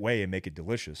the right way and make it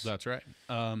delicious. That's right.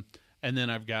 And then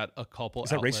I've got a couple. Is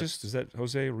that racist? Is that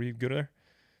Jose? Were you good there?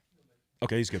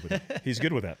 Okay, he's good with it. He's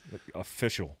good with that.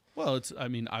 Official. Well,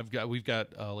 we've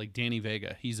got like Danny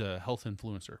Vega. He's a health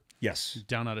influencer. Yes.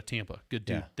 Down out of Tampa. Good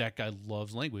dude. Yeah. That guy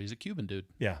loves lengua. He's a Cuban dude.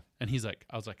 Yeah. And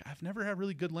I was like, I've never had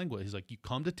really good lengua. He's like, you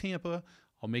come to Tampa,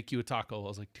 I'll make you a taco. I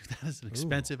was like, dude, that is an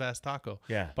expensive ass taco.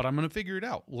 Yeah. But I'm going to figure it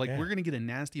out. Like, we're going to get a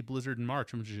nasty blizzard in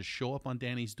March. I'm going to just show up on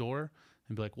Danny's door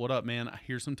and be like, what up, man?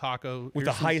 Here's some taco. With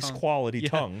the highest quality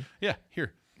tongue. Yeah.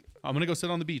 Here. I'm going to go sit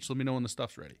on the beach. Let me know when the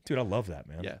stuff's ready. Dude, I love that,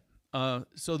 man. Yeah.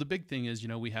 So the big thing is,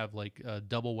 we have like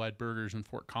double wide burgers in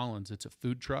Fort Collins. It's a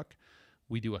food truck.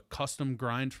 We do a custom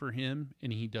grind for him,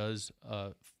 and he does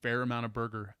a fair amount of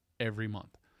burger every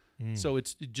month. So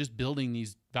it's just building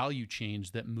these value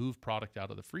chains that move product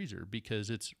out of the freezer because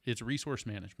it's resource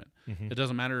management. It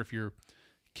doesn't matter if you're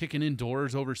kicking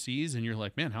indoors overseas and you're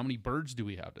like, man, how many birds do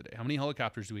we have today? How many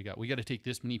helicopters do we got? We got to take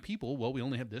this many people. Well, we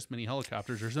only have this many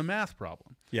helicopters. There's a math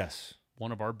problem. Yes.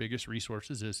 One of our biggest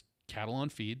resources is cattle on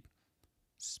feed,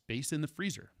 space in the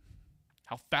freezer.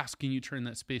 How fast can you turn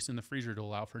that space in the freezer to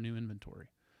allow for new inventory?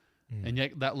 And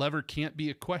yet that lever can't be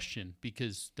a question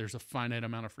because there's a finite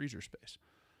amount of freezer space.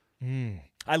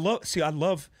 I love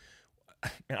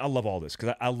all this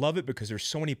because I love it because there's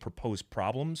so many proposed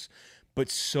problems, but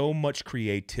so much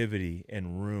creativity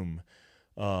and room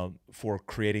for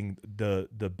creating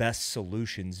the best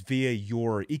solutions via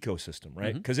your ecosystem,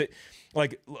 right? Because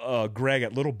Greg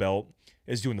at Little Belt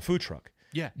is doing the food truck.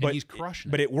 Yeah, and he's crushing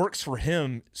it. But it works for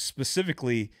him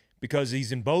specifically because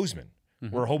he's in Bozeman,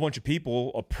 where a whole bunch of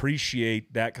people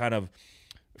appreciate that kind of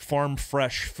farm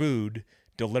fresh food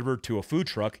delivered to a food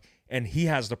truck, and he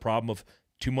has the problem of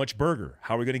too much burger.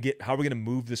 How are we going to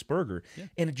move this burger? Yeah.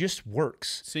 And it just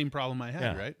works. Same problem I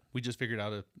had, right? We just figured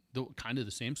out kind of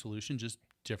the same solution, just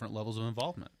different levels of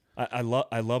involvement. I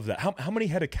love that. How many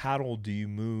head of cattle do you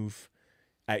move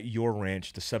at your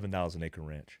ranch, the 7,000 acre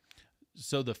ranch?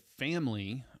 So the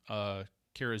family,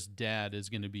 Kara's dad is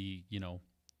going to be,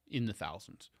 in the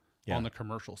thousands on the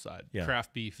commercial side. Yeah.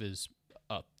 Craft beef is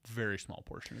a very small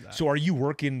portion of that. So are you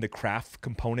working the craft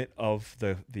component of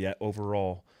the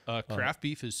overall? Craft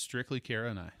beef is strictly Kara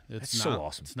and I. That's so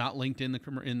awesome. It's not linked in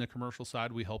the commercial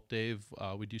side. We help Dave.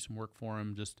 We do some work for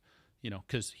him just,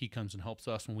 because he comes and helps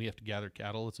us when we have to gather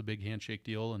cattle. It's a big handshake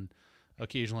deal. And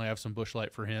occasionally I have some Busch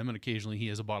Light for him. And occasionally he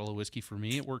has a bottle of whiskey for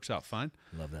me. It works out fine.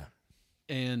 Love that.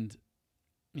 And,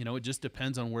 it just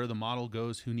depends on where the model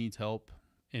goes, who needs help.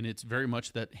 And it's very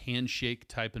much that handshake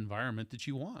type environment that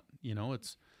you want.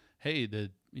 It's, hey,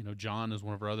 John is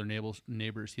one of our other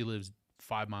neighbors. He lives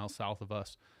 5 miles south of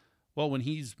us. Well, when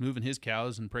he's moving his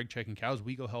cows and preg checking cows,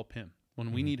 we go help him.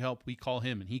 When we need help, we call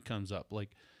him and he comes up.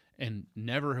 And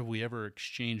never have we ever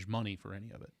exchanged money for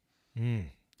any of it.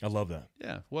 I love that.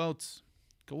 Yeah. Well, it's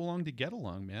go along to get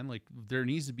along, man. There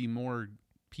needs to be more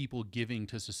people giving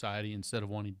to society instead of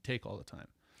wanting to take all the time.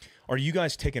 Are you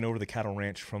guys taking over the cattle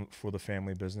ranch for the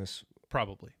family business?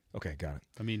 Probably. Okay, got it.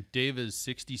 I mean, Dave is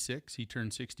 66. He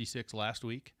turned 66 last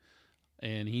week,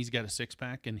 and he's got a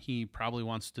six-pack, and he probably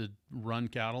wants to run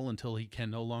cattle until he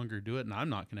can no longer do it, and I'm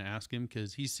not going to ask him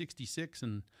because he's 66,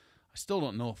 and I still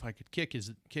don't know if I could kick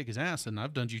his ass, and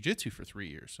I've done jiu-jitsu for 3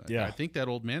 years. I think that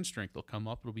old man strength will come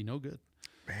up. It'll be no good.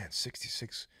 Man,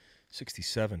 66,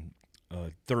 67,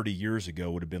 30 years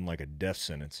ago would have been like a death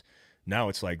sentence. Now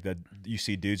it's like that. You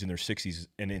see dudes in their 60s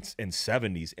and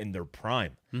 70s in their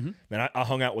prime. Man, I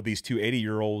hung out with these two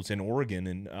 80-year-olds in Oregon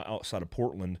and outside of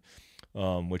Portland,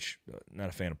 which not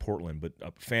a fan of Portland, but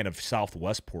a fan of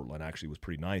Southwest Portland. Actually, was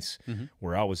pretty nice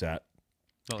where I was at.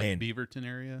 So like Beaverton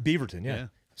area. Beaverton, yeah.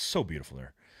 So beautiful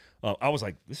there. I was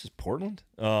like, this is Portland?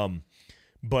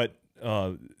 But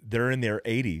they're in their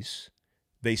 80s.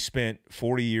 They spent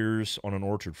 40 years on an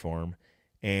orchard farm,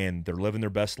 and they're living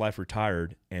their best life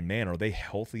retired. And, man, are they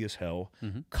healthy as hell,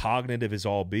 cognitive as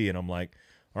all be. And I'm like,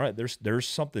 all right, there's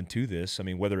something to this. I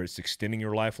mean, whether it's extending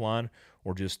your lifeline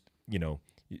or just, you know,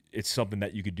 it's something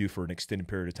that you could do for an extended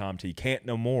period of time till you can't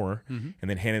no more, and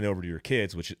then hand it over to your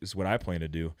kids, which is what I plan to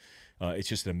do. It's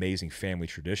just an amazing family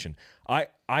tradition.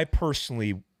 I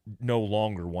personally no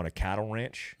longer want a cattle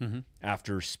ranch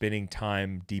after spending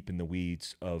time deep in the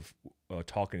weeds of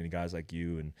talking to guys like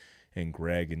you and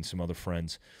Greg and some other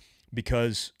friends,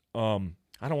 because I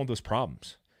don't want those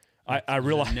problems. I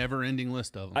realize a never-ending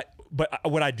list of them. But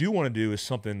what I do want to do is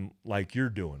something like you're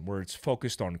doing, where it's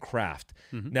focused on craft.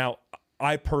 Now,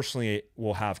 I personally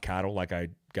will have cattle, like I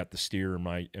got the steer in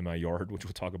my yard, which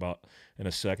we'll talk about in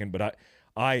a second. But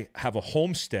I have a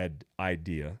homestead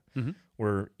idea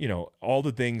where, you know, all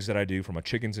the things that I do, from my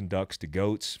chickens and ducks to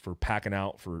goats for packing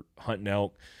out for hunting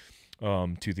elk,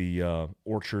 to the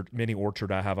mini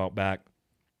orchard I have out back,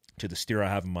 to the steer I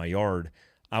have in my yard.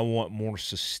 I want more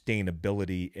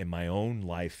sustainability in my own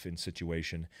life and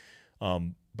situation.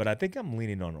 But I think I'm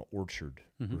leaning on an orchard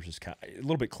versus a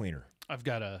little bit cleaner. I've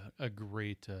got a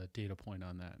great data point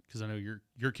on that, because I know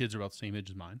your kids are about the same age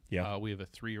as mine. Yeah. We have a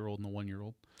 3-year-old and a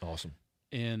 1-year-old. Awesome.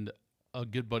 And a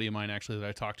good buddy of mine, actually, that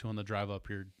I talked to on the drive up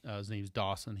here, his name's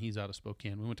Dawson. He's out of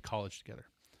Spokane. We went to college together.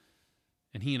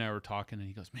 And he and I were talking, and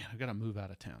he goes, man, I've got to move out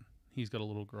of town. He's got a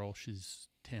little girl. She's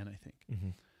 10, I think.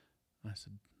 And I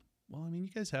said, well, I mean, you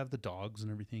guys have the dogs and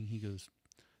everything. He goes,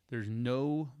 there's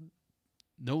no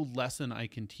lesson I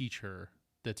can teach her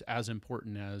that's as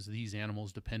important as these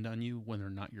animals depend on you when they're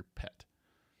not your pet.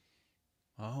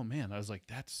 Oh, man. I was like,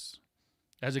 that's,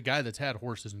 as a guy that's had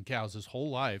horses and cows his whole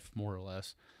life, more or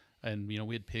less, and, you know,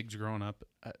 we had pigs growing up,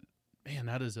 man,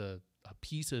 that is a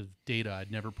piece of data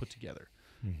I'd never put together.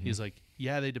 He's like,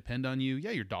 yeah, they depend on you.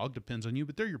 Yeah, your dog depends on you,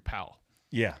 but they're your pal.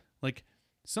 Yeah. Like,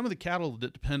 some of the cattle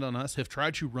that depend on us have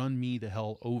tried to run me the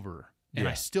hell over, and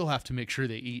I still have to make sure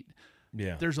they eat.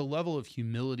 Yeah. There's a level of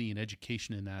humility and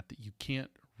education in that you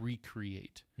can't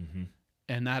recreate.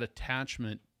 And that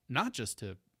attachment, not just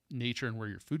to nature and where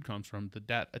your food comes from,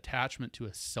 that attachment to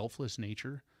a selfless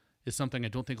nature is something I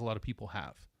don't think a lot of people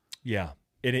have. Yeah.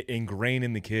 And it ingrained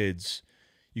in the kids,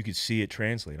 you could see it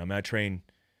translate. I mean, I trained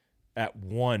at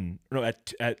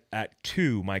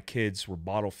 2, my kids were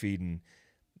bottle feeding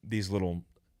these little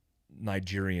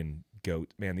Nigerian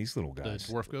goat. Man, these little guys.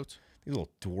 The dwarf goats? These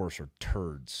little dwarfs are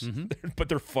turds, but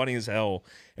they're funny as hell.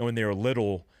 And when they were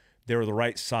little, they were the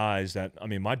right size. That, I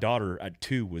mean, my daughter at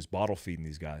 2 was bottle feeding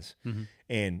these guys.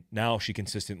 And now she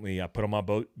consistently, I put on my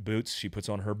boots, she puts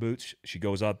on her boots, she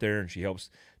goes out there and she helps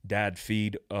dad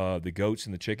feed the goats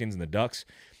and the chickens and the ducks.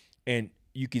 And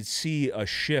you could see a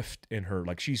shift in her.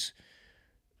 Like,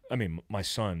 my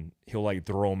son, he'll like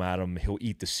throw them at him. He'll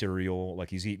eat the cereal, like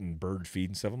he's eating bird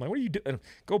feed and stuff. I'm like, what are you doing?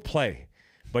 Go play.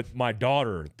 But my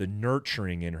daughter, the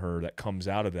nurturing in her that comes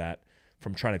out of that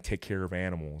from trying to take care of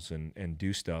animals and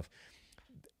do stuff,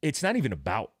 it's not even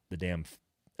about the damn,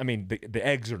 the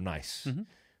eggs are nice,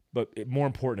 but more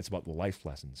important, it's about the life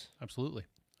lessons. Absolutely.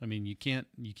 I mean, you can't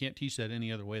teach that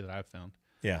any other way that I've found.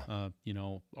 Yeah. You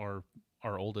know, our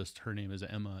oldest, her name is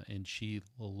Emma, and she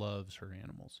loves her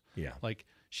animals. Yeah. Like,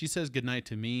 she says goodnight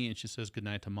to me, and she says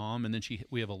goodnight to mom, and then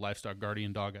we have a livestock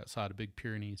guardian dog outside, a big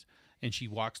Pyrenees, and she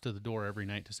walks to the door every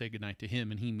night to say goodnight to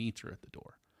him, and he meets her at the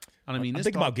door. And I mean, I'm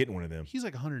thinking about getting one of them. He's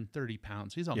like 130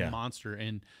 pounds. He's a monster,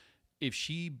 and if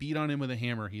she beat on him with a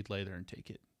hammer, he'd lay there and take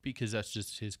it, because that's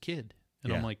just his kid.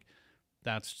 And I'm like,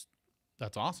 that's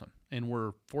awesome. And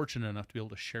we're fortunate enough to be able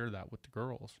to share that with the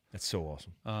girls. That's so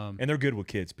awesome. And they're good with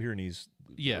kids. Pyrenees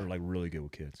are like really good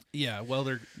with kids. Yeah. Well,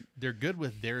 they're good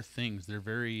with their things. They're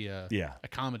very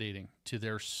accommodating to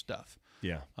their stuff.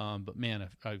 Yeah. But man,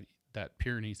 if that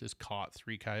Pyrenees has caught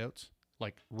 3 coyotes,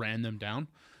 like ran them down.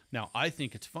 Now, I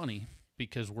think it's funny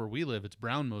because where we live, it's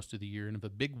brown most of the year. And if a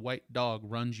big white dog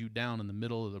runs you down in the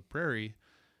middle of the prairie,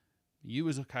 you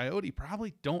as a coyote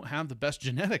probably don't have the best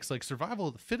genetics. Like, survival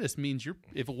of the fittest means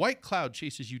if a white cloud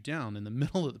chases you down in the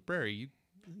middle of the prairie,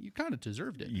 you kind of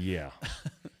deserved it. Yeah.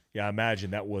 Yeah, I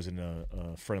imagine that wasn't a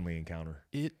friendly encounter.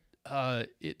 It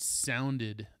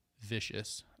sounded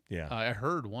vicious. Yeah. I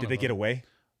heard one. Did they get away?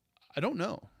 I don't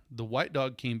know. The white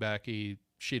dog came back a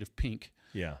shade of pink.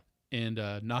 Yeah. And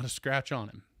not a scratch on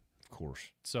him. Of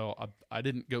course. So I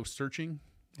didn't go searching.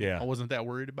 Yeah. I wasn't that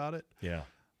worried about it. Yeah.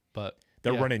 But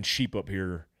they're running sheep up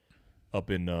here, up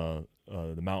in the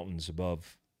mountains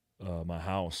above my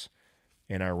house,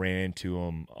 and I ran into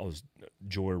them. I was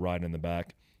joyriding in the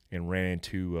back and ran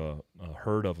into a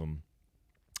herd of them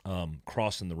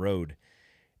crossing the road,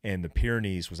 and the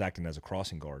Pyrenees was acting as a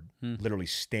crossing guard, literally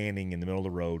standing in the middle of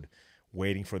the road,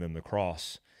 waiting for them to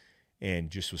cross,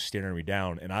 and just was staring me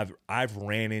down. And I've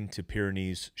ran into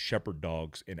Pyrenees shepherd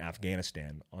dogs in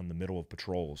Afghanistan on the middle of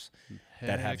patrols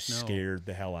that have scared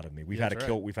the hell out of me. We've had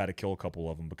to kill a couple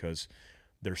of them because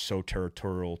they're so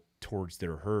territorial towards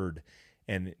their herd.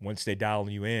 And once they dial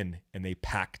you in and they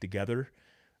pack together,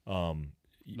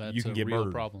 you can get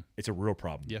murdered. Problem. It's a real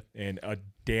problem. Yeah. And a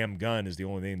damn gun is the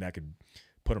only thing that could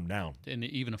put them down. And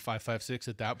even a 5.56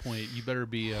 at that point, you better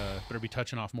be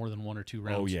touching off more than 1 or 2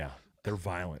 rounds. Oh yeah, they're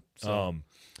violent. So.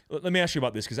 Let me ask you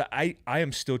about this, because I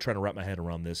am still trying to wrap my head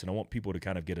around this, and I want people to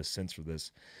kind of get a sense for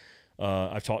this.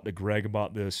 I've talked to Greg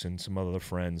about this and some other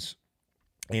friends,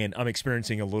 and I'm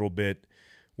experiencing a little bit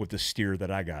with the steer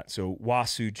that I got. So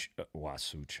Wasatch.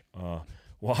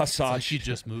 It's like you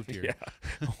just moved here.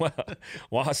 Yeah.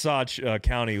 Wasatch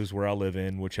County is where I live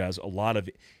in, which has a lot of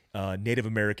Native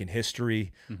American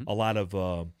history, a lot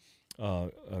of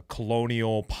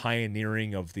colonial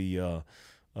pioneering of the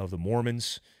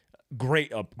Mormons.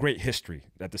 Great history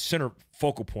at the center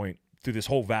focal point through this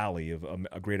whole valley of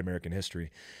a great American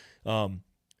history. When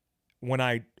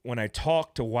I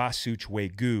talk to Wasatch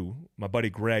Wagyu, my buddy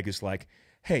Greg is like,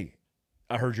 "Hey,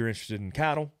 I heard you're interested in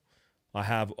cattle. I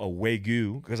have a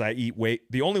Wagyu," because I eat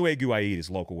the only Wagyu I eat is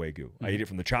local Wagyu. I eat it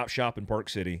from the chop shop in Park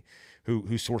City,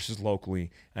 who sources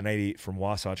locally, and I eat from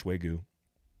Wasatch Wagyu.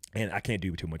 And I can't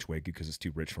do too much Wagyu because it's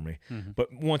too rich for me.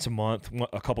 But once a month,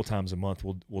 a couple times a month,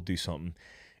 we'll do something.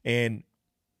 And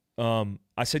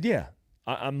I said, "Yeah,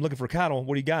 I'm looking for cattle.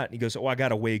 What do you got?" And he goes, "Oh, I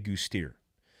got a Wagyu steer."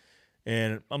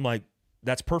 And I'm like,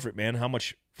 "That's perfect, man. How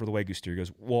much for the Wagyu steer?" He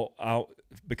goes, "Well,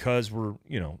 because we're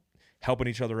helping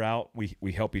each other out.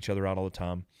 We help each other out all the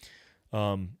time.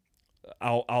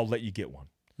 I'll let you get one."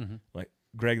 Like,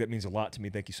 "Greg, that means a lot to me.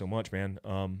 Thank you so much, man.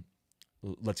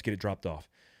 Let's get it dropped off."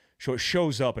 So it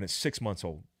shows up and it's 6 months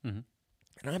old. And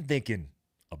I'm thinking,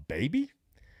 a baby?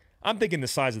 I'm thinking the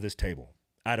size of this table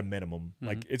at a minimum.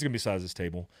 Like, it's going to be the size of this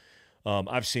table.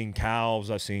 I've seen cows.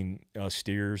 I've seen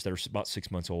steers that are about 6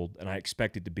 months old, and I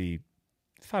expect it to be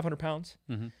 500 pounds.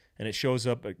 And it shows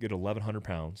up at 1,100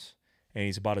 pounds, and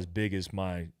he's about as big as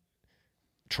my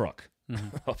truck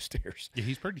upstairs. Yeah,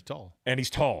 he's pretty tall. And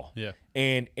he's tall. Yeah.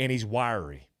 And he's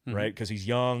wiry. Right, because he's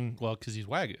young. Well, because he's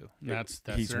Wagyu. That's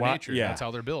their nature. Yeah. That's how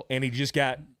they're built. And he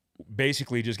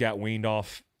basically just got weaned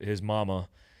off his mama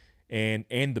and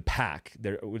the pack,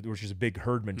 which is a big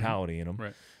herd mentality in him,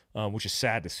 right. Which is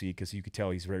sad to see because you could tell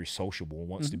he's very sociable,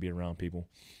 wants to be around people,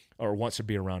 or wants to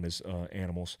be around his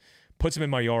animals. Puts him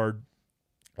in my yard,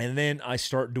 and then I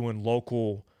start doing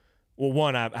local. Well,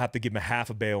 one, I have to give him a half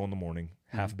a bale in the morning,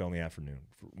 half a bale in the afternoon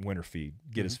for winter feed,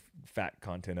 get his fat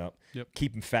content up,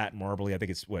 keep him fat and marbly. I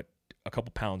think it's a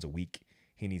couple pounds a week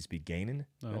he needs to be gaining.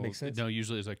 That makes sense? No,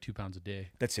 usually it's like 2 pounds a day.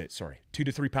 That's it. Sorry. 2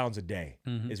 to 3 pounds a day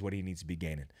is what he needs to be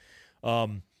gaining.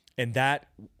 And that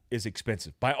is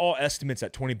expensive. By all estimates,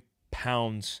 at 20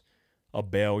 pounds a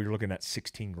bale, you're looking at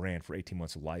 $16,000 for 18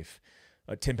 months of life.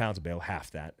 10 pounds of bale, half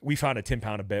that. We found a 10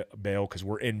 pound of bale because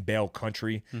we're in bale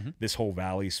country. This whole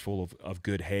valley is full of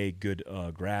good hay, good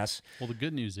grass. Well, the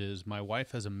good news is my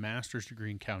wife has a master's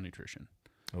degree in cow nutrition.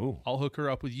 Oh, I'll hook her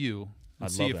up with you and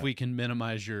see if we can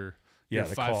minimize your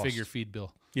 5-figure feed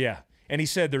bill. Yeah. And he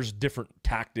said there's different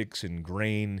tactics and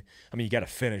grain. I mean, you got to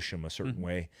finish them a certain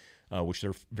way, which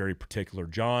they're very particular.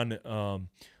 John,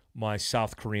 my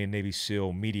South Korean Navy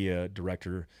SEAL media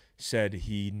director, said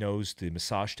he knows the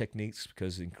massage techniques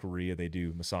because in Korea they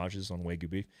do massages on Wagyu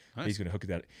beef. Nice. He's going to hook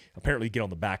that. Apparently, you get on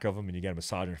the back of them and you got to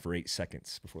massage them for 8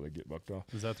 seconds before they get bucked off.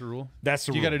 Is that the rule? That's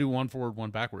the rule. You got to do one forward,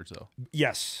 one backwards, though.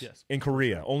 Yes. In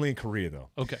Korea. Only in Korea, though.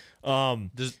 Okay.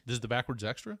 Does the backwards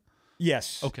extra?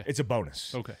 Yes. Okay. It's a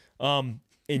bonus. Okay. And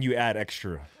you add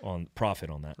extra on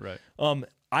profit on that. Right.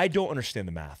 I don't understand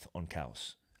the math on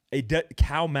cows.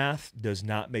 Cow math does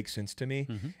not make sense to me.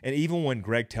 And even when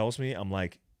Greg tells me, I'm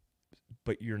like,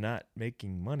 but you're not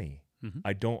making money.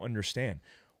 I don't understand.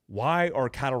 Why are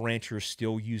cattle ranchers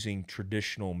still using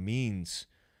traditional means?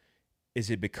 Is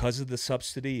it because of the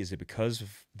subsidy? Is it because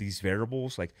of these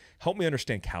variables? Like, help me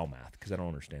understand cow math because I don't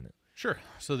understand it. Sure.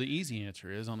 So the easy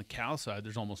answer is on the cow side,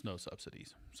 there's almost no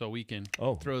subsidies. So we can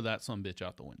throw that sumbitch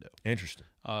out the window. Interesting.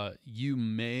 You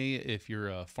may, if you're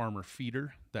a farmer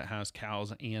feeder that has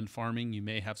cows and farming, you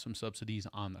may have some subsidies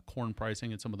on the corn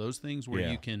pricing and some of those things where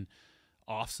you can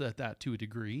offset that to a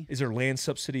degree. Is there land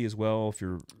subsidy as well if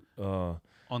you're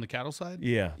on the cattle side?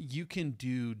 Yeah. You can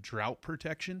do drought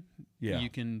protection. Yeah. You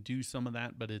can do some of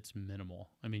that, but it's minimal.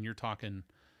 I mean, you're talking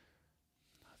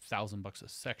 $1,000 a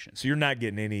section. So you're not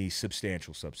getting any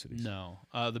substantial subsidies? No.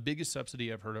 The biggest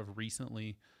subsidy I've heard of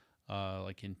recently,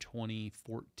 like in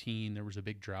 2014, there was a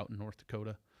big drought in North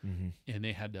Dakota, and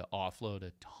they had to offload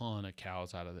a ton of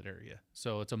cows out of that area.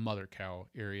 So it's a mother cow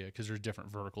area because there's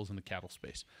different verticals in the cattle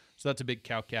space. So that's a big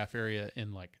cow-calf area,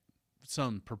 and like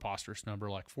some preposterous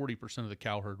number, like 40% of the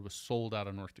cow herd was sold out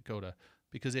of North Dakota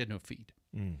because they had no feed.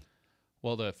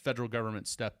 Well, the federal government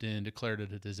stepped in, declared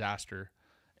it a disaster,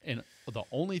 and the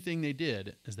only thing they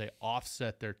did is they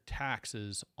offset their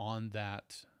taxes on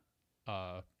that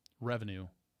revenue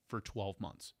for 12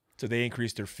 months. So they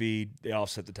increased their feed. They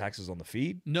offset the taxes on the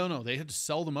feed? No. They had to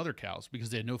sell them other cows because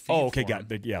they had no feed. Oh, okay. For Got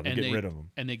them. it. Yeah, they're getting rid of them.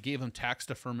 And they gave them tax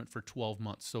deferment for 12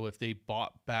 months. So if they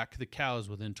bought back the cows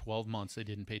within 12 months, they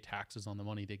didn't pay taxes on the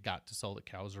money they got to sell the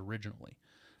cows originally.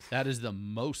 That is the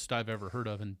most I've ever heard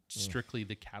of in strictly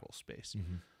the cattle space.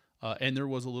 And there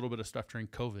was a little bit of stuff during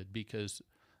COVID because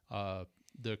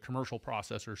the commercial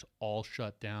processors all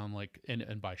shut down,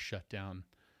 and by shut down,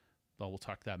 well, we'll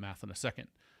talk that math in a second.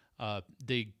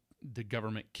 The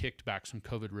government kicked back some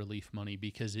COVID relief money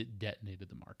because it detonated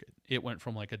the market. It went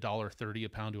from like $1.30 a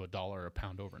pound to $1 a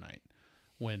pound overnight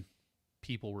when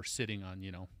people were sitting on,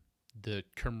 the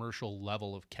commercial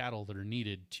level of cattle that are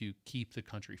needed to keep the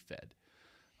country fed.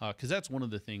 Because that's one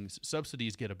of the things,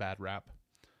 subsidies get a bad rap,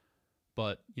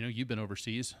 but you've been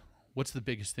overseas. What's the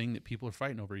biggest thing that people are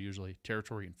fighting over usually?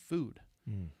 Territory and food.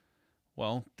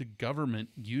 Well, the government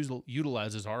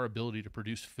utilizes our ability to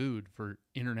produce food for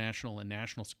international and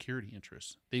national security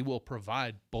interests. They will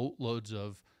provide boatloads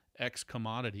of X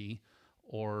commodity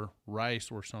or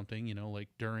rice or something, like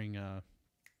during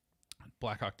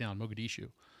Black Hawk Down, Mogadishu.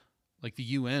 Like the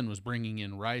UN was bringing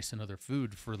in rice and other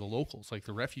food for the locals, like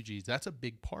the refugees. That's a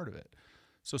big part of it.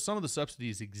 So some of the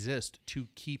subsidies exist to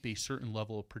keep a certain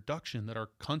level of production that our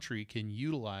country can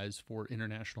utilize for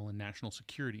international and national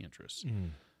security interests.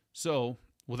 So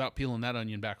without peeling that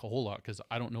onion back a whole lot, because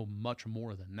I don't know much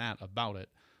more than that about it,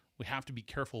 we have to be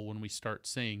careful when we start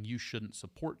saying you shouldn't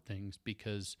support things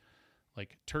because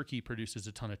like Turkey produces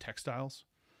a ton of textiles.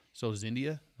 So does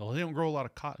India. Well, they don't grow a lot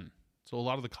of cotton. So a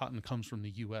lot of the cotton comes from the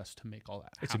U.S. to make all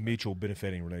that happen. It's a mutual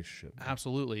benefiting relationship.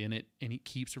 Absolutely, and it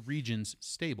keeps regions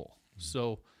stable.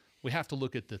 So we have to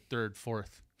look at the third,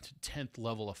 fourth, to 10th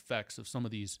level effects of some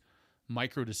of these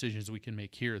micro decisions we can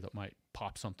make here that might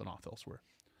pop something off elsewhere.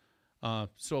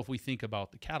 So if we think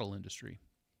about the cattle industry,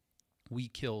 we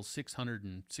kill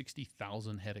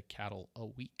 660,000 head of cattle a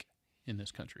week in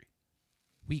this country,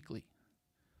 weekly.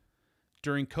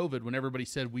 During COVID, when everybody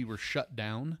said we were shut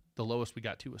down, the lowest we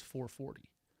got to was 440.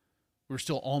 We're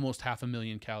still almost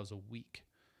 500,000 cows a week.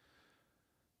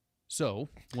 So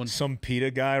when some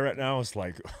PETA guy right now is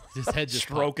like his head just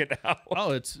stroking out.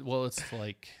 Oh, it's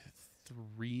like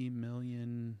 3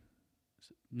 million.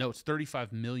 No, it's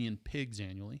 35 million pigs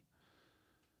annually.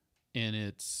 And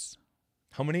it's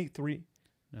how many? 3?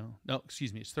 No,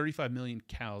 excuse me. It's 35 million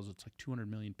cows. It's like 200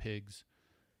 million pigs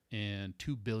and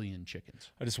 2 billion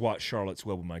chickens. I just watched Charlotte's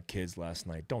Web with my kids last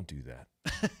night. Don't do that.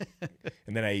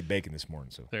 And then I ate bacon this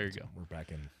morning. So there you go. We're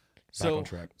back on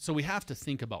track. So we have to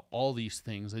think about all these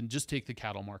things, and just take the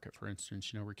cattle market for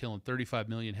instance. We're killing 35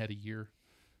 million head a year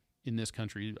in this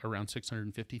country, around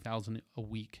 650,000 a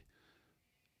week.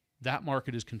 That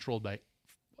market is controlled by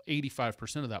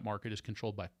 85% of that market is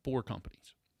controlled by 4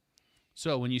 companies.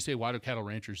 So when you say why do cattle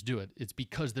ranchers do it, it's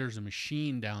because there's a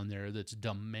machine down there that's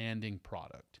demanding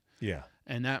product. Yeah.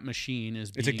 And that machine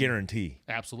is it's a guarantee.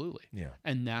 Absolutely. Yeah.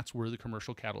 And that's where the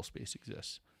commercial cattle space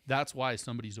exists. That's why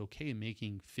somebody's okay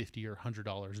making $50 or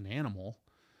 $100 an animal,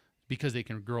 because they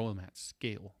can grow them at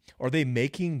scale. Are they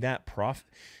making that profit?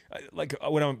 Like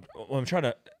when I'm trying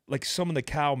to, like some of the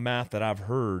cow math that I've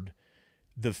heard,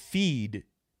 the feed,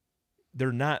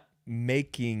 they're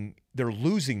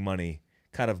losing money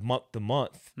kind of month to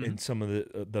month in some of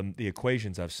the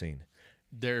equations I've seen.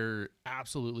 There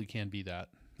absolutely can be that.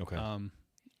 Okay.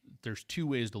 There's 2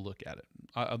 ways to look at it.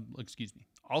 Excuse me.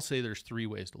 I'll say there's 3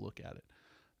 ways to look at it.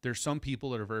 There's some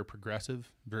people that are very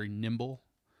progressive, very nimble.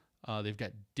 They've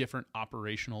got different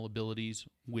operational abilities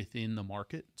within the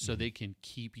market, so they can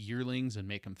keep yearlings and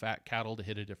make them fat cattle to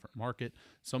hit a different market.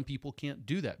 Some people can't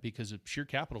do that because of sheer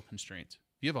capital constraints.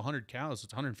 If you have 100 cows,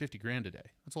 it's $150,000 a day.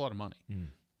 That's a lot of money.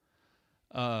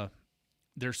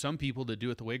 There's some people that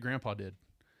do it the way Grandpa did.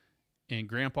 And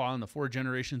Grandpa and the 4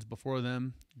 generations before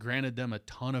them granted them a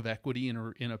ton of equity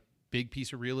in a big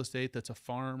piece of real estate that's a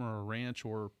farm or a ranch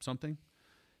or something.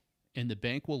 And the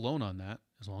bank will loan on that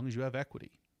as long as you have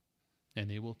equity. And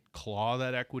they will claw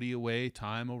that equity away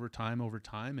time over time over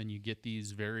time. And you get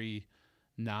these very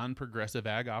non-progressive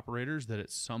ag operators that at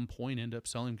some point end up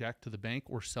selling back to the bank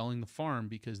or selling the farm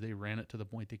because they ran it to the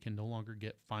point they can no longer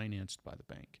get financed by the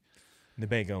bank. And the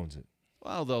bank owns it.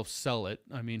 Well, they'll sell it.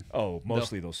 I mean,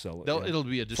 mostly they'll sell it. It'll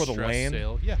be a distress for the land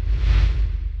sale. Yeah.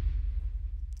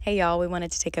 Hey, y'all, we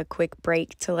wanted to take a quick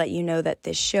break to let you know that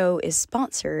this show is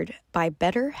sponsored by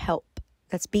BetterHelp.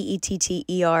 That's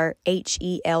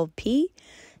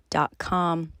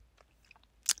BetterHelp.com.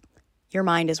 Your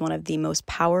mind is one of the most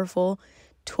powerful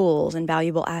tools and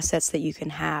valuable assets that you can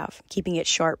have. Keeping it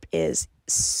sharp is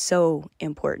so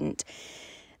important.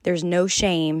 There's no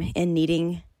shame in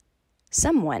needing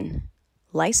someone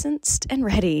licensed and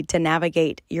ready to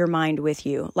navigate your mind with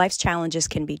you. Life's challenges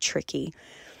can be tricky.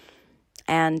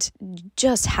 And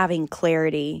just having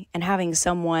clarity and having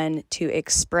someone to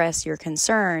express your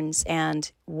concerns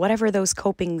and whatever those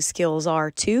coping skills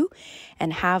are too,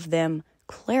 and have them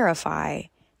clarify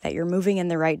that you're moving in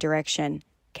the right direction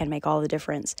can make all the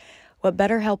difference. What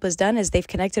BetterHelp has done is they've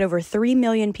connected over 3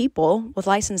 million people with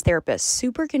licensed therapists.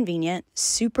 Super convenient,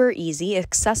 super easy,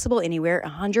 accessible anywhere,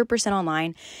 100%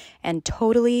 online, and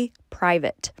totally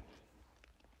private.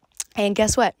 And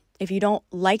guess what? If you don't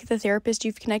like the therapist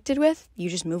you've connected with, you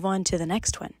just move on to the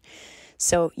next one.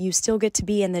 So you still get to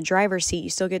be in the driver's seat. You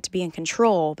still get to be in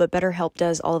control, but BetterHelp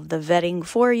does all of the vetting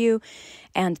for you,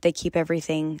 and they keep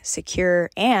everything secure,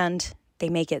 and they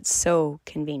make it so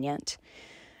convenient.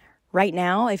 Right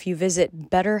now, if you visit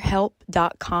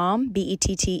betterhelp.com,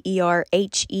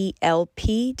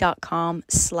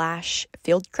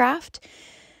 BetterHelp.com/Fieldcraft,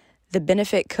 the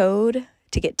benefit code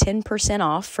to get 10%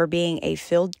 off for being a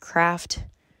Fieldcraft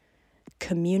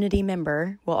community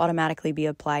member will automatically be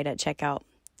applied at checkout.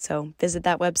 So visit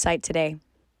that website today.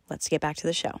 Let's get back to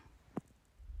the show.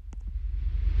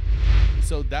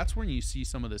 So that's when you see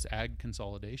some of this ag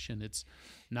consolidation. It's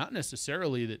not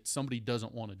necessarily that somebody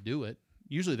doesn't want to do it.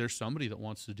 Usually there's somebody that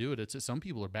wants to do it. It's that some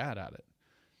people are bad at it.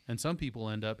 And some people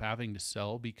end up having to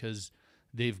sell because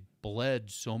they've bled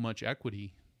so much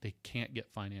equity they can't get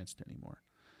financed anymore.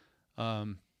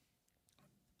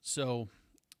 So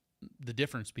the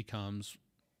difference becomes,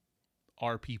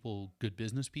 are people good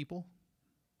business people?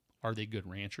 Are they good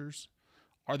ranchers?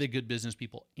 Are they good business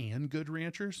people and good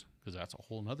ranchers? Because that's a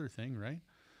whole other thing, right?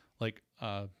 Like,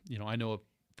 I know a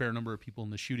fair number of people in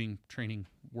the shooting training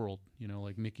world,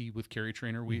 like Mickey with Carry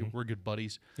Trainer. We're good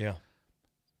buddies. Yeah.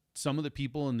 Some of the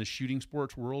people in the shooting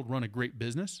sports world run a great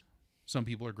business. Some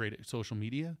people are great at social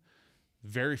media.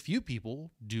 Very few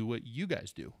people do what you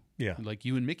guys do. Yeah. Like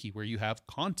you and Mickey, where you have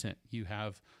content, you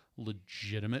have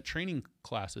legitimate training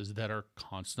classes that are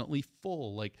constantly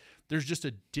full. Like there's just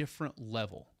a different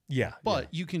level. Yeah.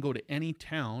 But you can go to any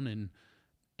town in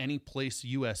any place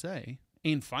USA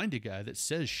and find a guy that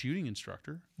says shooting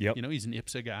instructor. Yep. He's an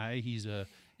IPSA guy. He's a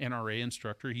NRA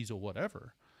instructor. He's a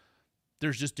whatever.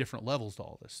 There's just different levels to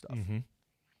all this stuff. Mm-hmm.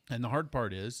 And the hard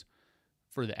part is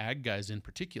for the ag guys in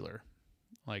particular,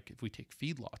 like if we take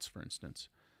feedlots, for instance,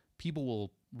 people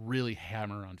will really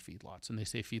hammer on feedlots and they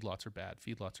say feedlots are bad.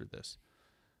 Feedlots are this.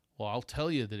 Well, I'll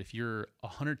tell you that if you're a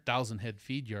 100,000 head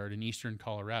feed yard in eastern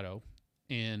Colorado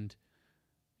and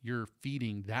you're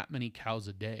feeding that many cows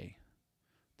a day,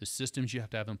 the systems you have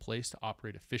to have in place to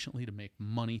operate efficiently, to make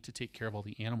money, to take care of all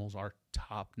the animals are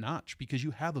top notch because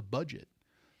you have a budget,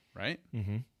 right?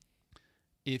 Mm-hmm.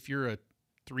 If you're a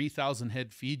 3,000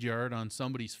 head feed yard on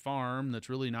somebody's farm that's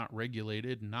really not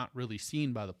regulated and not really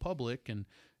seen by the public and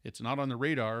it's not on the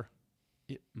radar,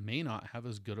 it may not have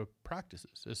as good of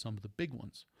practices as some of the big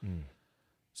ones. Mm.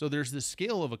 So there's this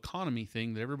scale of economy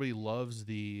thing that everybody loves,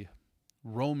 the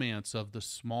romance of the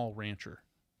small rancher.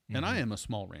 Mm-hmm. And I am a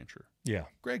small rancher. Yeah.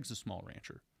 Greg's a small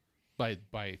rancher by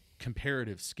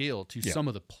comparative scale to some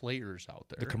of the players out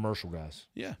there. The commercial guys.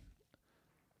 Yeah.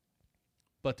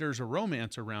 But there's a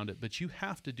romance around it, but you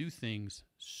have to do things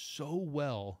so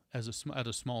well at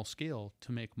a small scale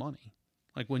to make money.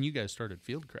 Like when you guys started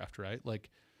Fieldcraft, right? Like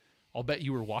I'll bet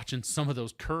you were watching some of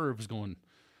those curves going,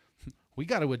 we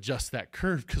got to adjust that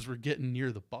curve because we're getting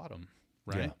near the bottom,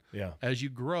 right? Yeah. As you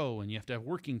grow and you have to have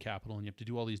working capital and you have to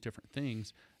do all these different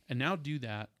things, and now do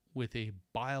that with a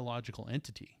biological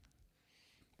entity.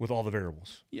 With all the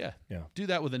variables. Yeah. Yeah. Do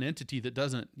that with an entity that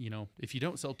doesn't, if you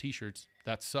don't sell t-shirts,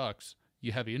 that sucks.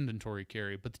 You have inventory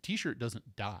carry, but the t-shirt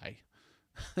doesn't die.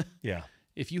 Yeah.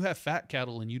 If you have fat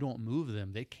cattle and you don't move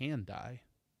them, they can die.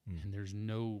 And there's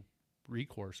no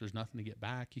recourse. There's nothing to get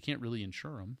back. You can't really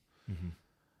insure them.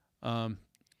 Mm-hmm.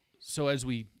 So as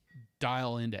we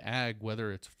dial into ag,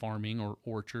 whether it's farming or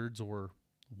orchards or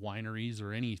wineries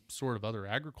or any sort of other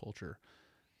agriculture,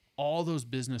 all those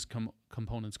business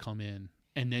components come in,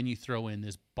 and then you throw in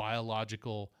this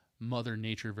biological mother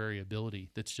nature variability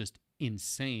that's just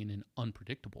insane and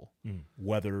unpredictable.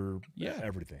 Weather,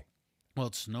 everything. Well,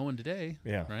 it's snowing today,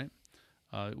 Yeah. right?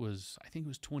 I think it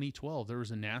was 2012. There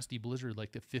was a nasty blizzard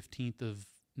like the 15th of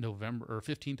November or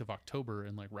 15th of October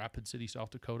in like Rapid City, South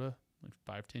Dakota, like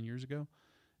 5-10 years ago,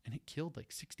 and it killed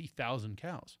like 60,000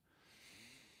 cows.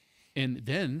 And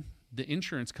then the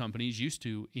insurance companies used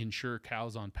to insure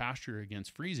cows on pasture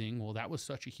against freezing. Well, that was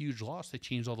such a huge loss. They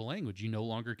changed all the language. You no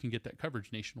longer can get that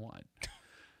coverage nationwide.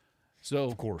 So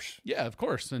Of course. yeah, of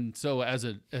course. And so as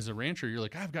a rancher, you're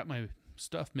like, I've got my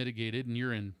stuff mitigated, and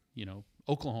you're in,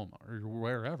 Oklahoma or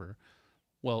wherever.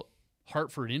 Well,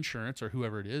 Hartford Insurance or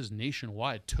whoever it is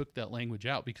nationwide took that language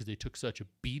out because they took such a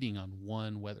beating on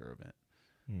one weather event.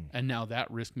 And now that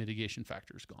risk mitigation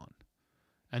factor is gone.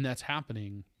 And that's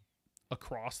happening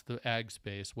across the ag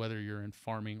space, whether you're in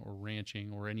farming or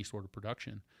ranching or any sort of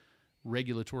production.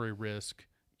 Regulatory risk,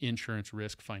 insurance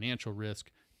risk, financial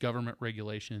risk, government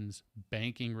regulations,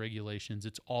 banking regulations,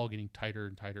 it's all getting tighter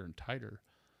and tighter and tighter.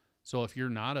 So if you're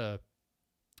not a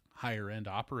higher end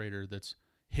operator that's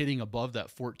hitting above that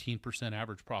 14%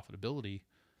 average profitability,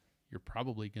 you're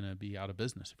probably going to be out of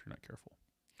business if you're not careful.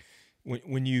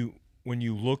 When you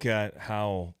look at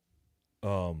how,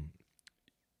 I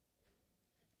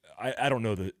don't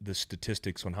know the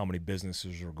statistics on how many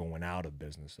businesses are going out of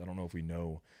business. I don't know if we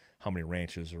know how many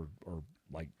ranches are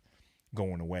like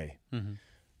going away.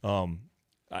 Mm-hmm.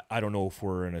 I don't know if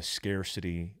we're in a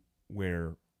scarcity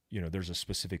where, there's a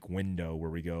specific window where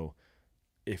we go,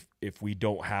 if we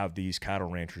don't have these cattle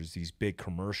ranchers, these big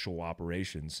commercial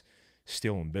operations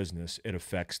still in business, it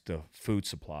affects the food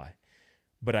supply.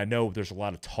 But I know there's a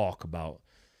lot of talk about,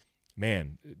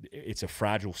 man, it's a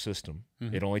fragile system.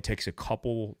 Mm-hmm. It only takes a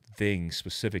couple things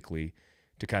specifically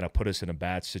to kind of put us in a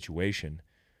bad situation.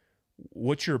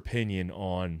 What's your opinion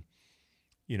on,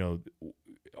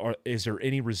 is there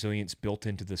any resilience built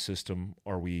into the system?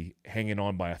 Are we hanging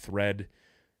on by a thread?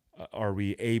 Are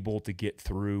we able to get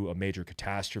through a major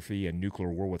catastrophe, a nuclear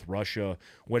war with Russia,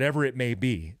 whatever it may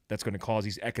be that's going to cause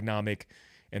these economic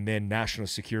and then national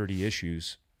security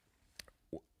issues?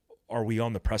 Are we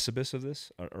on the precipice of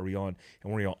this? Are we on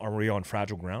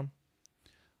fragile ground?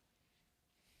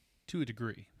 To a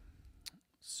degree.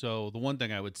 So the one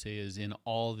thing I would say is in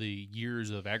all the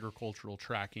years of agricultural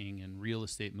tracking and real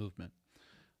estate movement,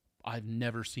 I've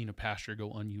never seen a pasture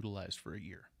go unutilized for a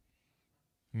year.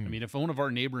 I mean, if one of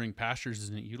our neighboring pastures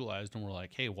isn't utilized and we're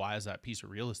like, hey, why does that piece of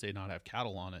real estate not have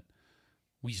cattle on it?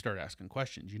 We start asking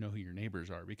questions. You know who your neighbors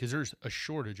are, because there's a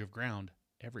shortage of ground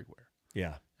everywhere.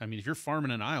 Yeah. I mean, if you're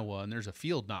farming in Iowa and there's a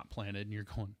field not planted and you're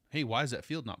going, hey, why is that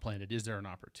field not planted? Is there an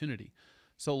opportunity?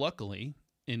 So luckily,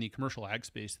 in the commercial ag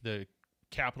space, the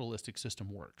capitalistic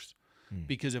system works.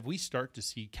 Because if we start to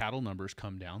see cattle numbers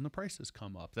come down, the prices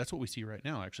come up. That's what we see right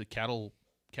now. Actually, cattle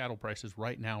prices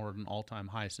right now are at an all-time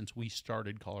high since we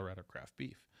started Colorado craft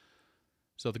beef.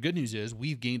 So the good news is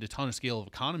we've gained a ton of scale of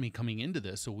economy coming into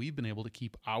this, so we've been able to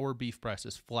keep our beef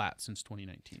prices flat since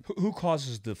 2019. Who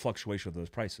causes the fluctuation of those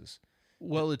prices?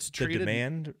 Well, it's traded. The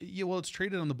demand? Yeah, well, it's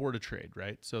traded on the Board of Trade,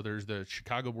 right? So there's the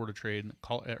Chicago Board of Trade,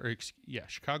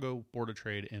 Chicago Board of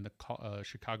Trade, and the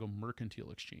Chicago Mercantile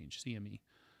Exchange, CME.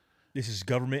 This is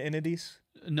government entities?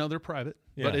 No, they're private,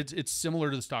 but it's similar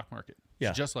to the stock market.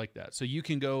 It's just like that. So you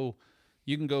can go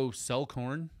sell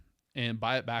corn and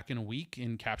buy it back in a week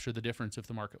and capture the difference if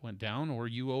the market went down, or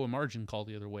you owe a margin call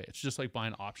the other way. It's just like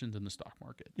buying options in the stock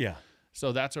market. Yeah.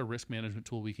 So that's a risk management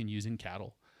tool we can use in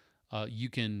cattle. You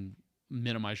can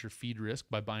minimize your feed risk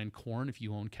by buying corn if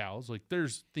you own cows. Like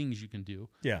there's things you can do.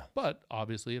 Yeah. But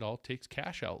obviously it all takes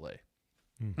cash outlay.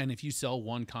 And if you sell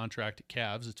one contract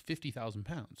calves, it's 50,000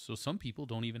 pounds. So some people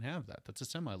don't even have that. That's a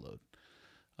semi-load.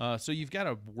 So you've got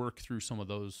to work through some of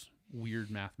those weird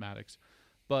mathematics.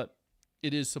 But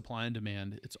it is supply and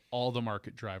demand. It's all the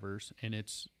market drivers, and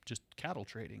it's just cattle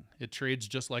trading. It trades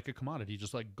just like a commodity,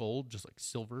 just like gold, just like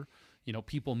silver.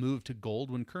 People move to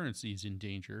gold when currency is in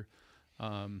danger.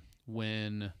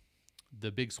 When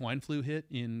the big swine flu hit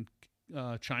in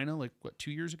China,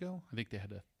 2 years ago, I think they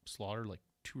had to slaughter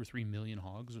 2 or 3 million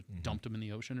hogs, dumped them in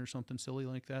the ocean or something silly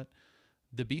like that.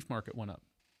 The beef market went up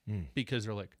because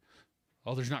they're like,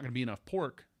 oh, there's not going to be enough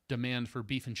pork. Demand for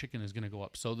beef and chicken is going to go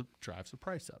up. So that drives the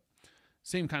price up.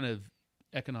 Same kind of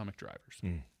economic drivers.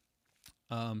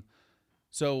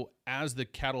 So as the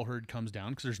cattle herd comes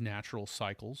down, because there's natural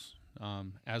cycles,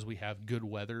 As we have good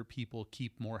weather, people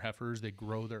keep more heifers, they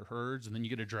grow their herds, and then you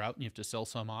get a drought and you have to sell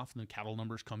some off, and the cattle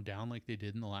numbers come down like they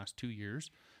did in the last 2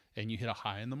 years, and you hit a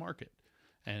high in the market.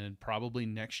 And probably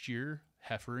next year,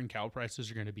 heifer and cow prices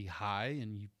are going to be high,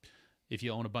 and if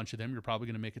you own a bunch of them, you're probably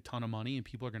going to make a ton of money, and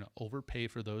people are going to overpay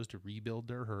for those to rebuild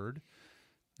their herd.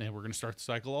 And we're going to start the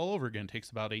cycle all over again. It takes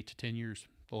about 8 to 10 years.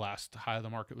 The last high of the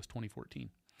market was 2014.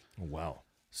 Wow.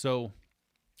 So,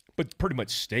 but pretty much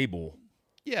stable.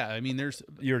 Yeah, I mean, there's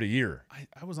year to year.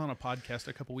 I was on a podcast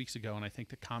a couple weeks ago, and I think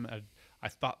the comment, I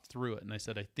thought through it, and I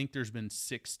said, I think there's been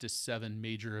 6 to 7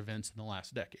 major events in the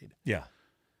last decade. Yeah.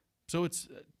 So it's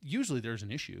usually there's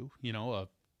an issue, a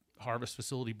harvest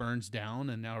facility burns down,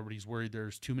 and now everybody's worried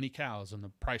there's too many cows, and the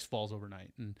price falls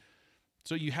overnight. And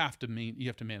so you have to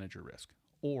manage your risk,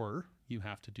 or you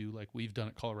have to do like we've done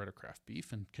at Colorado Craft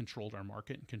Beef and controlled our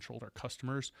market and controlled our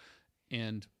customers,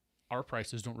 and our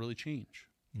prices don't really change.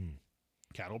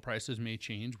 Cattle prices may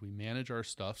change. We manage our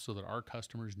stuff so that our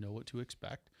customers know what to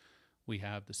expect. We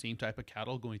have the same type of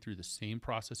cattle going through the same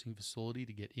processing facility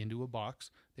to get into a box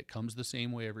that comes the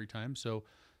same way every time. So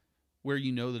where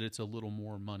you know that it's a little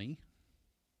more money,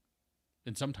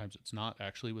 and sometimes it's not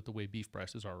actually with the way beef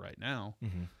prices are right now,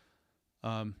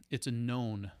 it's a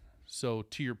known. So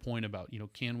to your point about,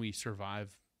 can we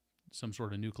survive some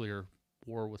sort of nuclear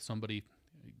war with somebody?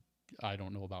 I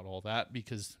don't know about all that,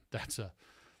 because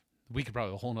we could probably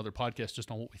have a whole nother podcast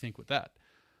just on what we think with that.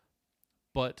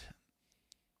 But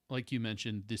like you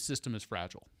mentioned, the system is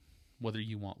fragile, whether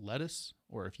you want lettuce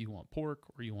or if you want pork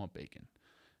or you want bacon.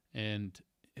 And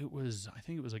I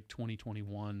think it was like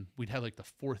 2021, we'd had like the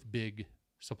 4th big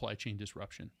supply chain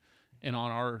disruption. And on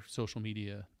our social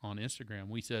media on Instagram,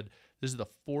 we said, this is the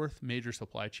 4th major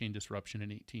supply chain disruption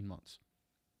in 18 months.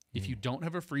 If you don't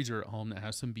have a freezer at home that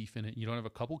has some beef in it, you don't have a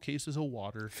couple cases of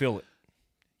water. Fill it.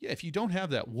 Yeah, if you don't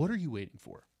have that, what are you waiting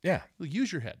for? Yeah.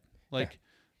 Use your head.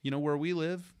 Where we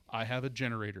live, I have a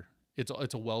generator. It's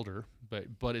a welder, but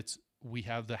we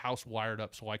have the house wired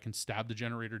up so I can stab the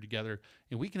generator together,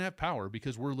 and we can have power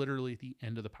because we're literally at the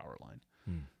end of the power line.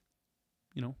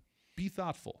 Be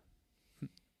thoughtful.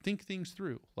 Think things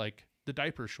through, like the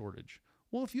diaper shortage.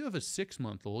 Well, if you have a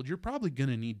 6-month-old, you're probably going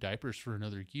to need diapers for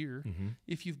another year.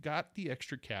 If you've got the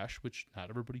extra cash, which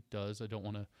not everybody does, I don't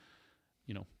want to,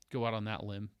 go out on that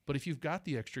limb. But if you've got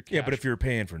the extra cash. Yeah, but if you're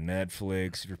paying for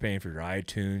Netflix, if you're paying for your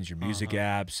iTunes, your music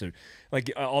apps, or,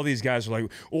 all these guys are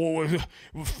like,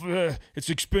 it's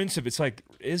expensive. It's like,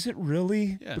 is it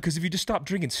really? Yeah. Because if you just stop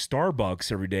drinking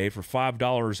Starbucks every day for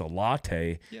 $5 a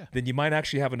latte, then you might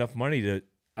actually have enough money to,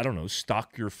 I don't know,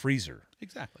 stock your freezer.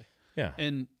 Exactly. Yeah.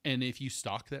 And if you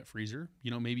stock that freezer,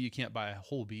 maybe you can't buy a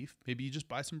whole beef. Maybe you just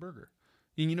buy some burger.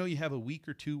 And you have a week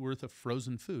or 2 worth of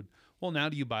frozen food. Well, now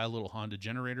do you buy a little Honda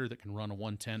generator that can run a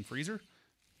 110 freezer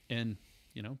and,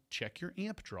 check your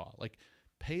amp draw? Like,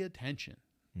 pay attention.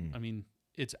 I mean,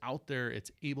 it's out there.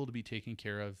 It's able to be taken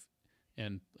care of.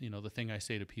 And, the thing I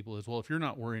say to people is, well, if you're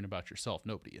not worrying about yourself,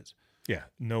 nobody is. Yeah.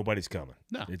 Nobody's coming.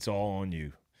 No. It's all on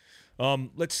you.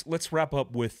 Let's wrap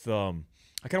up with, I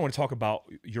kind of want to talk about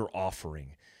your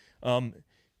offering.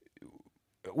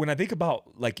 When I think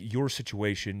about your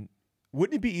situation,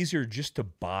 wouldn't it be easier just to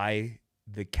buy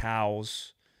the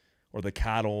cows or the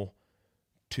cattle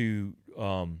to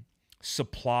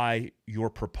supply your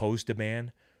proposed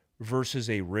demand versus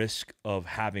a risk of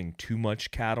having too much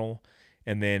cattle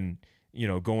and then,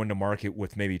 going to market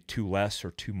with maybe too less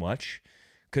or too much?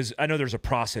 Because I know there's a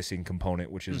processing component,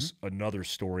 which is another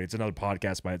story. It's another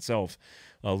podcast by itself.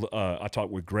 I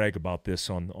talked with Greg about this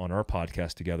on our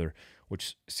podcast together,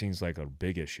 which seems like a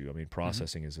big issue. I mean,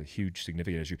 processing is a huge,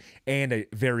 significant issue and a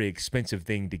very expensive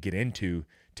thing to get into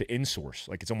to insource.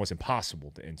 Like, it's almost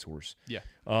impossible to insource. Yeah.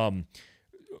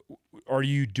 Are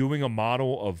you doing a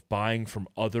model of buying from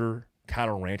other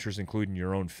cattle ranchers, including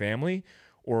your own family?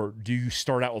 Or do you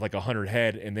start out with 100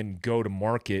 head and then go to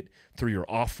market through your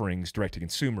offerings direct to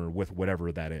consumer with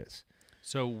whatever that is?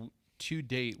 So to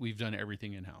date, we've done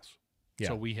everything in-house. Yeah.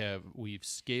 So we've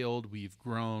scaled, we've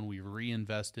grown, we've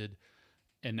reinvested,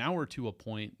 and now we're to a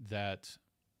point that,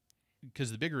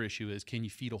 because the bigger issue is, can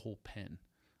you feed a whole pen?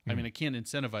 I mean, I can't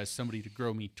incentivize somebody to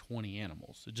grow me 20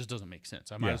 animals. It just doesn't make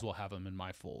sense. I might as well have them in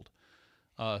my fold.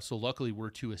 So luckily,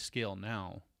 we're to a scale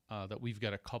now that we've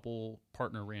got a couple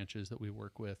partner ranches that we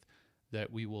work with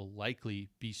that we will likely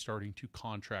be starting to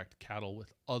contract cattle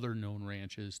with other known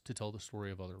ranches to tell the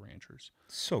story of other ranchers.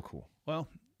 So cool. Well,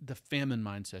 the famine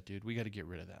mindset, dude, we got to get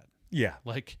rid of that. Yeah.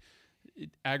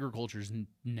 Agriculture's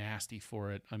nasty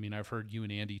for it. I mean, I've heard you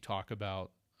and Andy talk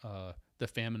about the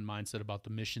famine mindset, about the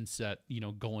mission set,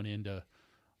 going into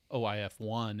OIF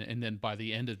 1, and then by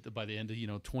the end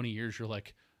of 20 years, you're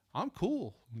like, I'm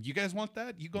cool. You guys want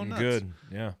that? You go nuts. Good.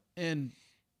 Yeah. And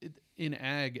in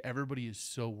ag, everybody is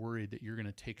so worried that you're going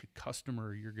to take a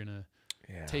customer, you're going to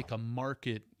take a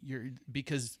market.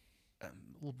 Because,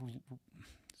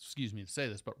 excuse me to say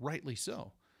this, but rightly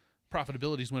so.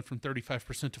 Profitabilities went from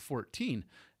 35% to 14%.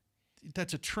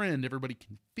 That's a trend everybody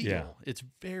can feel. Yeah. It's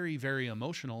very, very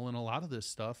emotional. And a lot of this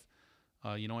stuff,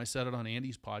 I said it on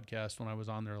Andy's podcast when I was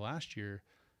on there last year.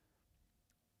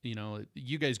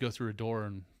 You guys go through a door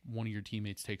and one of your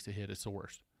teammates takes a hit. It's the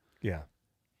worst. Yeah.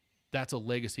 That's a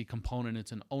legacy component.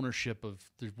 It's an ownership of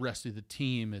the rest of the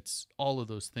team. It's all of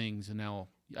those things. And now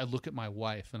I look at my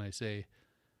wife and I say,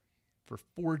 for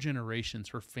 4 generations,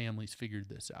 her family's figured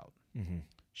this out. Mm-hmm.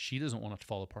 She doesn't want it to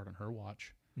fall apart on her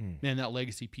watch. Man, that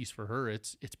legacy piece for her,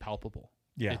 it's palpable.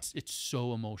 Yeah. It's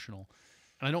so emotional.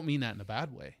 And I don't mean that in a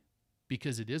bad way,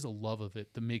 because it is a love of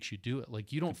it that makes you do it.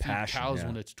 Like, you don't feed cows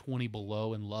when it's 20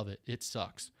 below and love it. It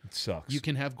sucks. It sucks. You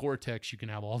can have Gore-Tex, you can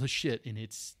have all the shit, and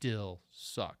it still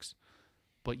sucks.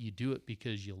 But you do it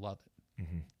because you love it.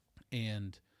 Mm-hmm.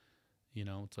 And,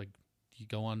 it's like you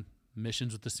go on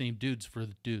missions with the same dudes for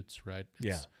the dudes, right?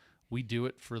 We do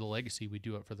it for the legacy. We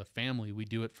do it for the family. We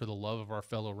do it for the love of our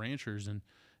fellow ranchers, and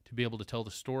to be able to tell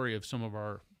the story of some of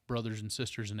our brothers and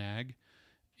sisters in ag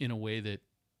in a way that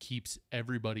keeps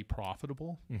everybody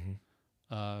profitable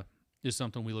is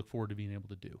something we look forward to being able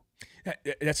to do.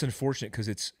 That's unfortunate, because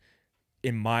it's,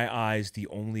 in my eyes, the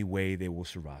only way they will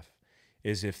survive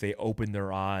is if they open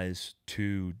their eyes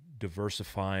to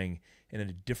diversifying in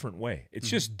a different way. It's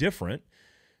just different.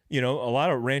 A lot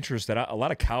of ranchers a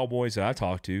lot of cowboys that I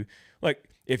talk to, like,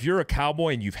 if you're a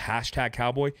cowboy and you've hashtag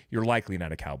cowboy, you're likely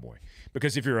not a cowboy.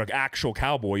 Because if you're an actual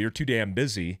cowboy, you're too damn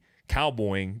busy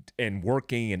cowboying and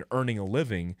working and earning a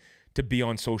living to be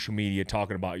on social media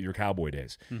talking about your cowboy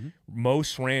days. Mm-hmm.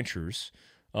 Most ranchers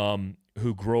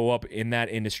who grow up in that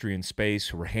industry and space,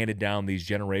 who are handed down these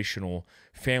generational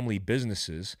family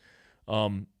businesses,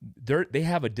 they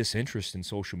have a disinterest in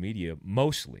social media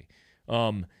mostly.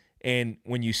 And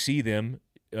when you see them,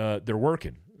 they're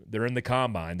working. They're in the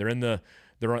combine. They're in the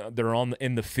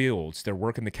fields. They're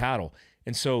working the cattle.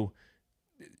 And so,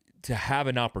 to have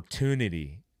an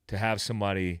opportunity to have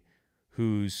somebody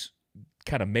who's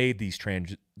kind of made these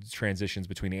transitions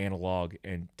between analog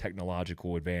and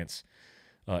technological advances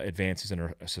in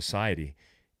our society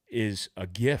is a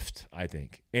gift, I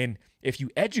think. And if you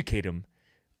educate them,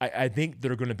 I think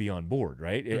they're going to be on board,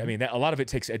 right? Mm-hmm. I mean, a lot of it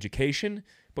takes education,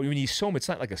 but when you show them, it's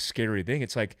not like a scary thing.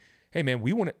 It's like, hey, man,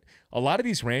 we want to. A lot of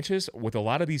these ranches with a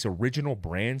lot of these original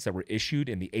brands that were issued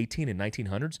in the 18 and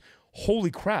 1900s,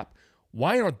 holy crap,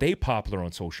 why aren't they popular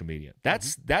on social media?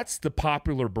 That's the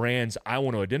popular brands I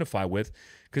want to identify with,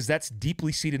 because that's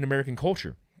deeply seated in American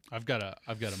culture. I've got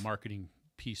a marketing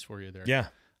piece for you there. Yeah.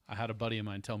 I had a buddy of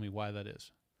mine tell me why that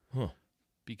is. Huh.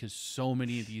 Because so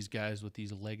many of these guys with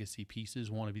these legacy pieces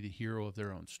want to be the hero of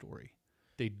their own story.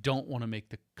 They don't want to make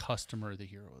the customer the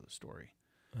hero of the story.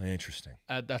 Interesting.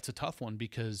 That's a tough one,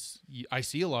 because I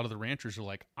see a lot of the ranchers are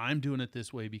like, I'm doing it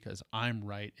this way because I'm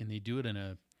right. And they do it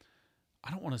in I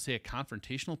don't want to say a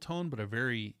confrontational tone, but a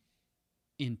very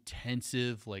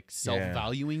intensive, like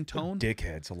self-valuing tone. They're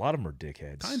dickheads. A lot of them are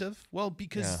dickheads. Kind of. Well,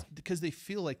 because they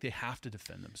feel like they have to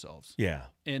defend themselves. Yeah.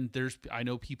 And I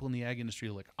know people in the ag industry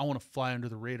are like, I want to fly under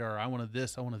the radar. I want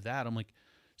this. I want that. I'm like,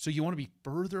 so you want to be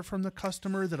further from the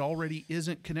customer that already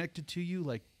isn't connected to you?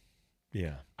 Like,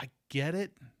 yeah, I get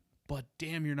it, but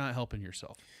damn, you're not helping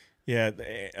yourself.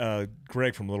 Yeah.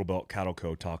 Greg from Little Belt Cattle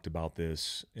Co. talked about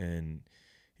this, and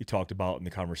he talked about in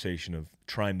the conversation of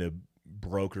trying to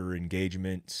broker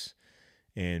engagements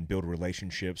and build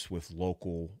relationships with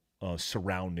local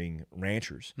surrounding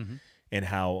ranchers, and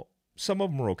how some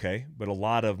of them were okay, but a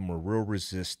lot of them were real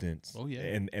resistant. Oh yeah,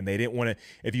 and they didn't want to.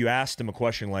 If you asked them a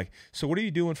question like, "So what are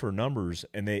you doing for numbers?"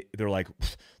 and they're like,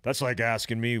 "That's like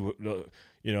asking me,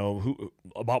 who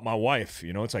about my wife."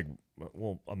 It's like,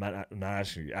 well, I'm not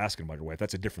actually asking about your wife.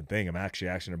 That's a different thing. I'm actually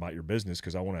asking about your business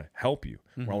because I want to help you,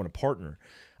 or I want to partner.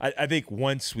 I think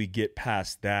once we get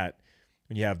past that,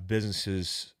 when you have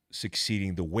businesses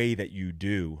succeeding the way that you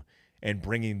do and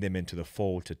bringing them into the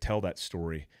fold to tell that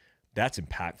story, that's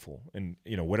impactful. And,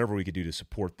 whatever we could do to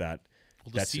support that,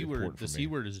 that's important for me. The C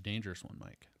word is a dangerous one,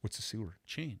 Mike. What's the C word?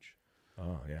 Change.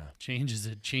 Oh, yeah. Change is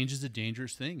a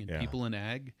dangerous thing. And people in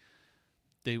ag,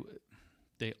 they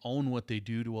own what they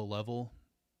do to a level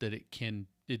that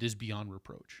it is beyond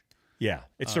reproach. Yeah.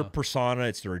 It's their persona,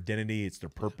 it's their identity, it's their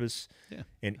purpose. Yeah.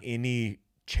 And any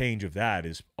change of that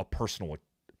is a personal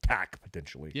attack,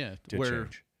 potentially. Yeah.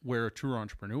 Where a true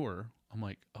entrepreneur, I'm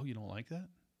like, oh, you don't like that?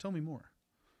 Tell me more.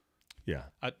 Yeah.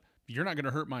 You're not going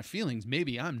to hurt my feelings.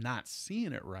 Maybe I'm not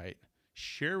seeing it right.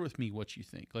 share with me what you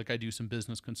think. Like I do some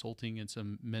business consulting and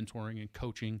some mentoring and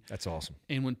coaching. That's awesome.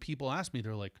 And when people ask me,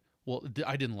 they're like, well,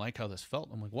 I didn't like how this felt.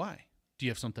 I'm like, why? Do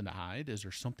you have something to hide? Is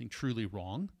there something truly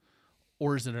wrong?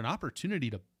 Or is it an opportunity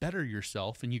to better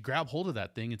yourself? And you grab hold of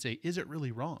that thing and say, is it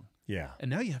really wrong? Yeah.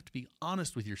 And now you have to be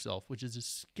honest with yourself, which is the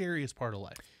scariest part of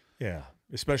life. Yeah.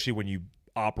 Especially when you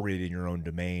operate in your own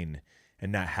domain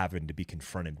and not having to be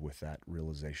confronted with that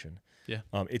realization. Yeah.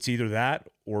 It's either that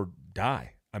or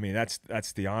die. I mean, that's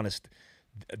the honest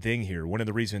thing here. One of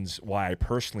the reasons why I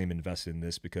personally am invested in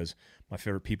this, because my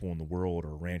favorite people in the world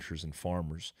are ranchers and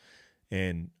farmers.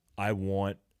 And I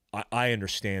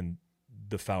understand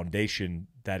the foundation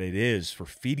that it is for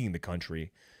feeding the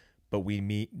country, but we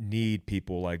need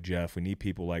people like Jeff. We need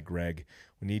people like Greg.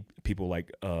 We need people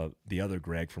like the other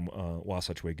Greg from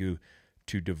Wasatch Wagyu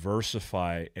to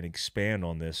diversify and expand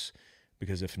on this,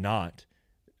 because if not,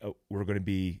 we're going to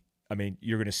be, I mean,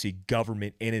 you're going to see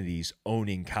government entities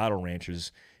owning cattle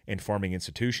ranches and farming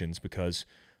institutions, because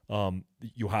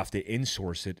you'll have to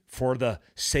insource it for the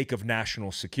sake of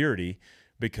national security,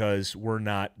 because we're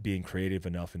not being creative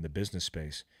enough in the business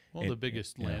space. Well, the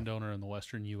biggest landowner in the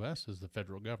Western U.S. is the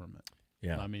federal government.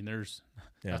 Yeah. I mean,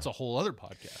 that's a whole other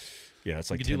podcast. Yeah,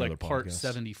 it's like we could do like part podcasts.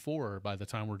 74 by the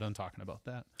time we're done talking about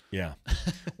that. Yeah.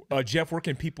 Jeff, where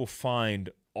can people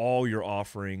find all your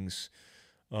offerings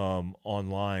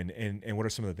online, and what are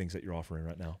some of the things that you're offering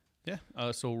right now?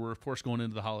 Yeah. So we're, of course, going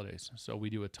into the holidays. So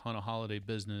we do a ton of holiday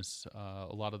business.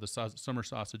 A lot of the summer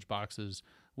sausage boxes,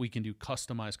 we can do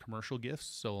customized commercial gifts.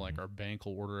 So like our bank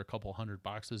will order a couple hundred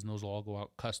boxes, and those will all go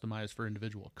out customized for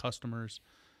individual customers.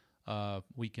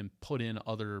 We can put in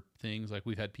other things. Like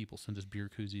we've had people send us beer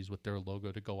koozies with their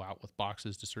logo to go out with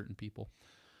boxes to certain people.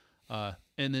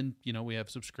 And then, we have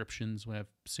subscriptions. We have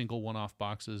single one-off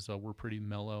boxes. We're pretty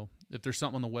mellow. If there's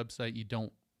something on the website you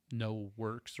don't know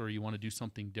works, or you want to do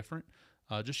something different,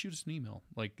 just shoot us an email.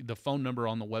 Like the phone number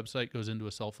on the website goes into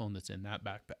a cell phone that's in that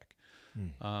backpack.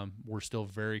 We're still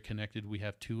very connected. We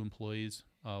have 2 employees,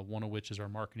 one of which is our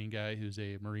marketing guy, who's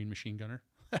a Marine machine gunner.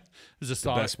 He's a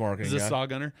saw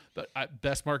gunner, but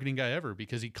best marketing guy ever,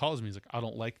 because he calls me. He's like, I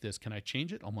don't like this. Can I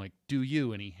change it? I'm like, do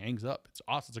you? And he hangs up. It's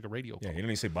awesome. It's like a radio call. Yeah, you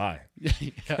don't even say bye.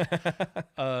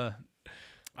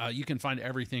 You can find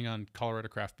everything on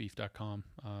coloradocraftbeef.com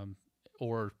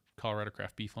or Colorado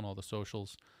Craft Beef on all the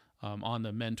socials. On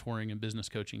the mentoring and business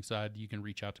coaching side, you can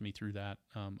reach out to me through that.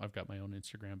 I've got my own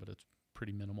Instagram, but it's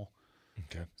pretty minimal.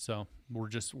 Okay. So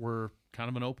we're kind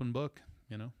of an open book,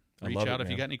 Reach love out it, if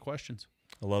you man. got any questions.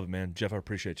 I love it, man. Jeff, I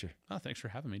appreciate you. Oh, thanks for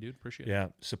having me, dude. Appreciate it. Yeah,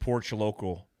 support your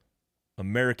local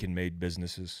American-made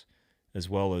businesses, as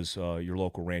well as your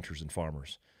local ranchers and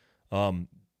farmers. I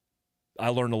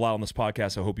learned a lot on this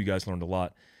podcast. I hope you guys learned a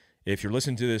lot. If you're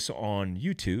listening to this on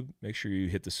YouTube, make sure you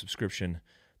hit the subscription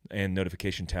and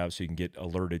notification tab so you can get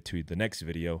alerted to the next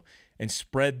video, and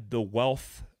spread the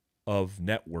wealth of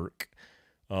network,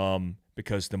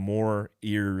 because the more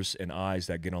ears and eyes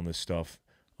that get on this stuff,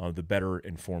 the better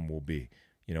informed we'll be.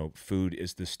 Food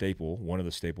is the staple, one of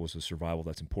the staples of survival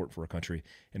that's important for our country.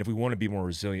 And if we want to be more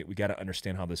resilient, we got to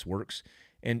understand how this works.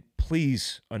 And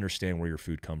please understand where your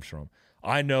food comes from.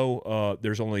 I know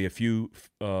there's only a few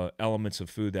elements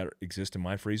of food that exist in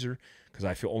my freezer, because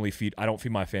I don't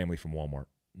feed my family from Walmart.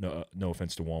 No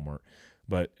offense to Walmart,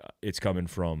 but it's coming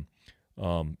from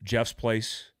Jeff's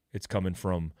place. It's coming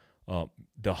from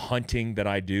the hunting that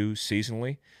I do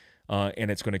seasonally.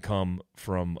 And it's going to come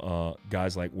from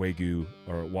guys like Wagyu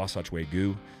or Wasatch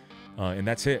Wagyu. And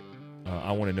that's it.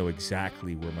 I want to know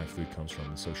exactly where my food comes from,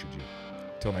 and so should you.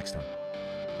 Till next time.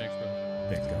 Thanks, bro.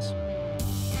 Thanks, guys.